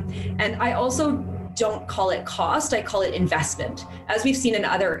 And I also don't call it cost, I call it investment. As we've seen in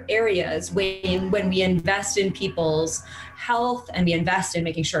other areas, when we invest in people's health and we invest in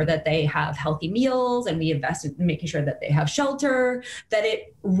making sure that they have healthy meals and we invest in making sure that they have shelter, that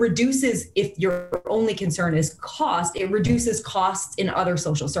it reduces, if your only concern is cost, it reduces costs in other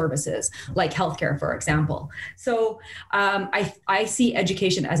social services like healthcare, for example. So I see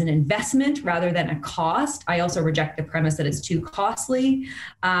education as an investment rather than a cost. I also reject the premise that it's too costly.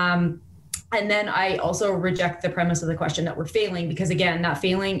 And then I also reject the premise of the question that we're failing, because again, that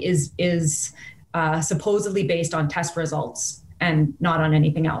failing is supposedly based on test results and not on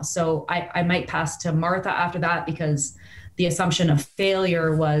anything else. So I might pass to Martha after that, because the assumption of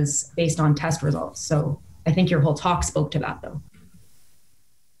failure was based on test results. So I think your whole talk spoke to that, though.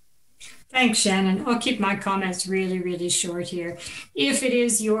 Thanks, Shannon. I'll keep my comments really, really short here. If it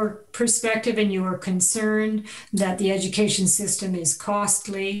is your perspective and your concern that the education system is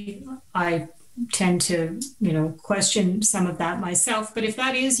costly, I tend to, question some of that myself. But if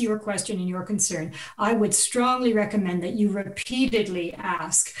that is your question and your concern, I would strongly recommend that you repeatedly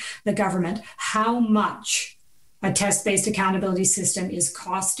ask the government how much a test-based accountability system is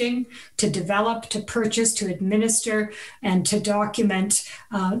costing to develop, to purchase, to administer, and to document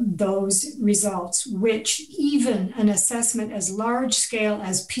those results, which even an assessment as large scale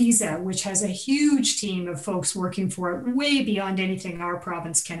as PISA, which has a huge team of folks working for it, way beyond anything our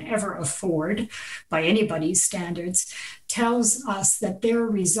province can ever afford by anybody's standards, tells us that their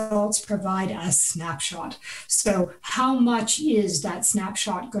results provide a snapshot. So how much is that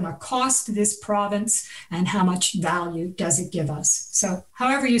snapshot going to cost this province, and how much value does it give us? So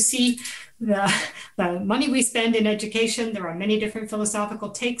however you see the money we spend in education, there are many different philosophical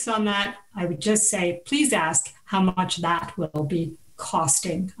takes on that. I would just say, please ask how much that will be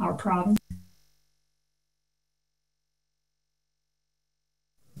costing our province.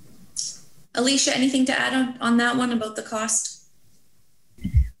 Alysha, anything to add on that one about the cost?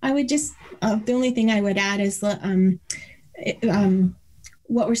 I would just, the only thing I would add is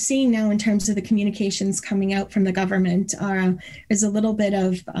what we're seeing now in terms of the communications coming out from the government is a little bit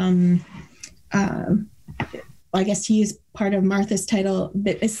of, I guess to use part of Martha's title, a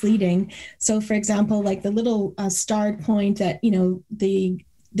bit misleading. So for example, like the little starred point that,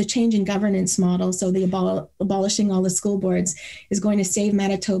 the change in governance model, so the abolishing all the school boards, is going to save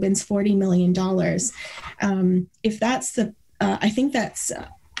Manitobans $40 million. If that's I think that's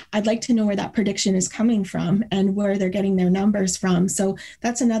I'd like to know where that prediction is coming from and where they're getting their numbers from. So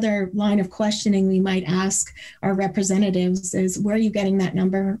that's another line of questioning we might ask our representatives is, where are you getting that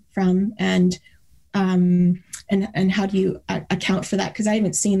number from? And how do you account for that? Because I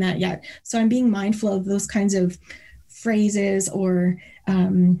haven't seen that yet. So I'm being mindful of those kinds of phrases or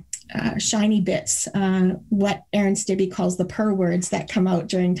shiny bits, what Aaron Stibbe calls the purr words that come out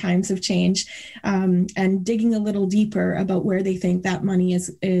during times of change, and digging a little deeper about where they think that money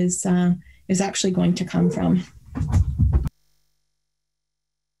is actually going to come from.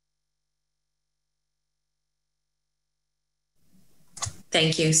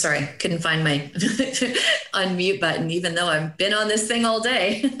 Thank you. Sorry, couldn't find my unmute button, even though I've been on this thing all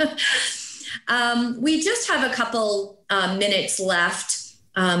day. We just have a couple minutes left.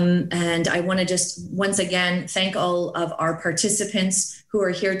 And I want to just once again thank all of our participants who are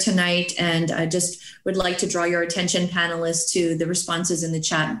here tonight. And I just would like to draw your attention, panelists, to the responses in the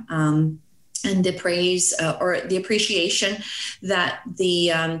chat and the praise or the appreciation that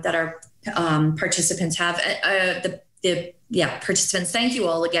that our participants have. Participants, thank you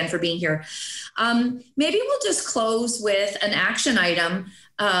all again for being here. Maybe we'll just close with an action item.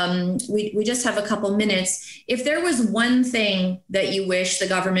 We just have a couple minutes. If there was one thing that you wish the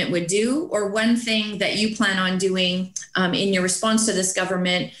government would do, or one thing that you plan on doing in your response to this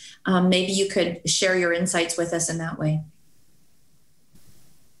government, maybe you could share your insights with us in that way.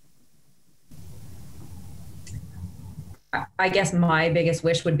 I guess my biggest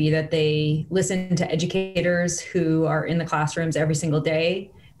wish would be that they listen to educators who are in the classrooms every single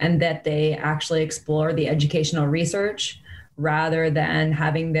day, and that they actually explore the educational research rather than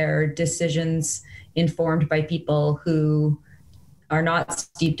having their decisions informed by people who are not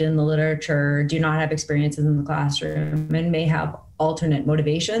steeped in the literature, do not have experiences in the classroom, and may have alternate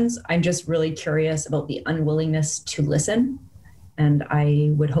motivations. I'm just really curious about the unwillingness to listen, and I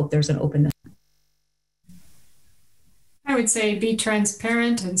would hope there's an openness. I would say be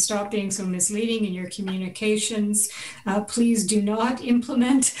transparent and stop being so misleading in your communications. Please do not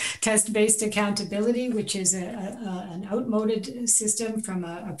implement test-based accountability, which is an outmoded system from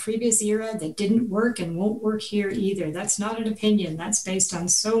a previous era that didn't work and won't work here either. That's not an opinion. That's based on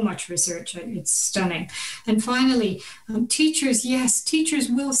so much research. It's stunning. And finally, teachers, yes, teachers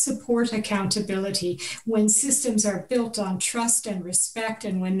will support accountability when systems are built on trust and respect,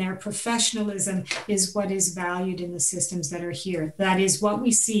 and when their professionalism is what is valued in the systems that are here. That is what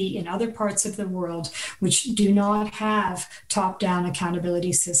we see in other parts of the world which do not have top-down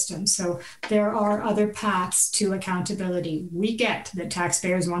accountability systems. So there are other paths to accountability. We get that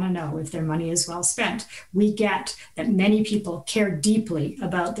taxpayers want to know if their money is well spent. We get that many people care deeply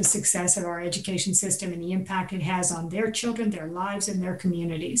about the success of our education system and the impact it has on their children, their lives, and their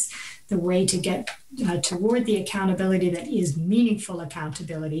communities. The way to get toward the accountability that is meaningful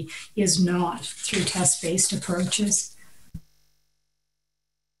accountability is not through test-based approaches.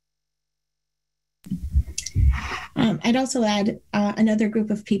 I'd also add another group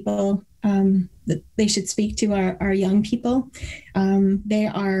of people that they should speak to are young people. They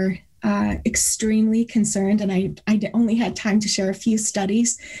are extremely concerned, and I only had time to share a few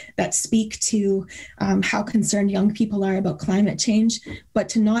studies that speak to how concerned young people are about climate change, but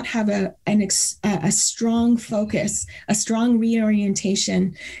to not have a strong focus, a strong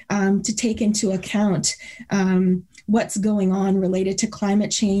reorientation to take into account what's going on related to climate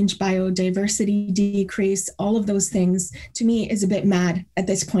change, biodiversity decrease, all of those things, to me, is a bit mad at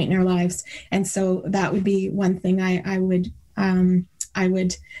this point in our lives. And so that would be one thing I would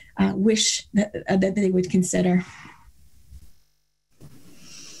wish that they would consider.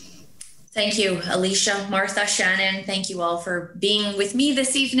 Thank you, Alysha, Martha, Shannon. Thank you all for being with me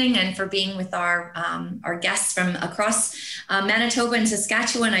this evening and for being with our guests from across Manitoba and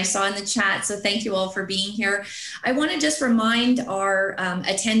Saskatchewan. I saw in the chat, so thank you all for being here. I want to just remind our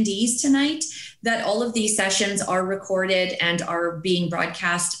attendees tonight that all of these sessions are recorded and are being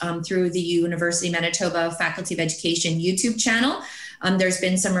broadcast through the University of Manitoba Faculty of Education YouTube channel. There's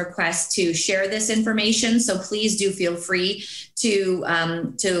been some requests to share this information, so please do feel free to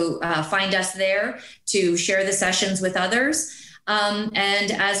find us there, to share the sessions with others.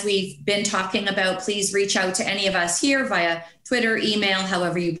 And as we've been talking about, please reach out to any of us here via Twitter, email,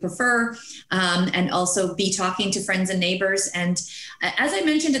 however you prefer, and also be talking to friends and neighbors. And as I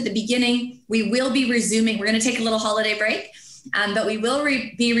mentioned at the beginning, we will be resuming. We're going to take a little holiday break. But we will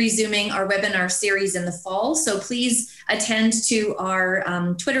be resuming our webinar series in the fall. So please attend to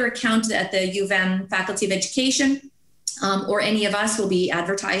our Twitter account at the U of M Faculty of Education, or any of us will be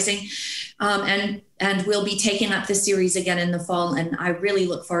advertising. And we'll be taking up the series again in the fall. And I really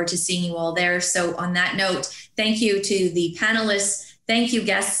look forward to seeing you all there. So on that note, thank you to the panelists. Thank you,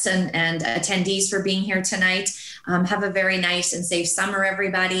 guests and attendees, for being here tonight. Have a very nice and safe summer,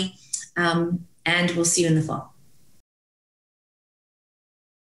 everybody. And we'll see you in the fall.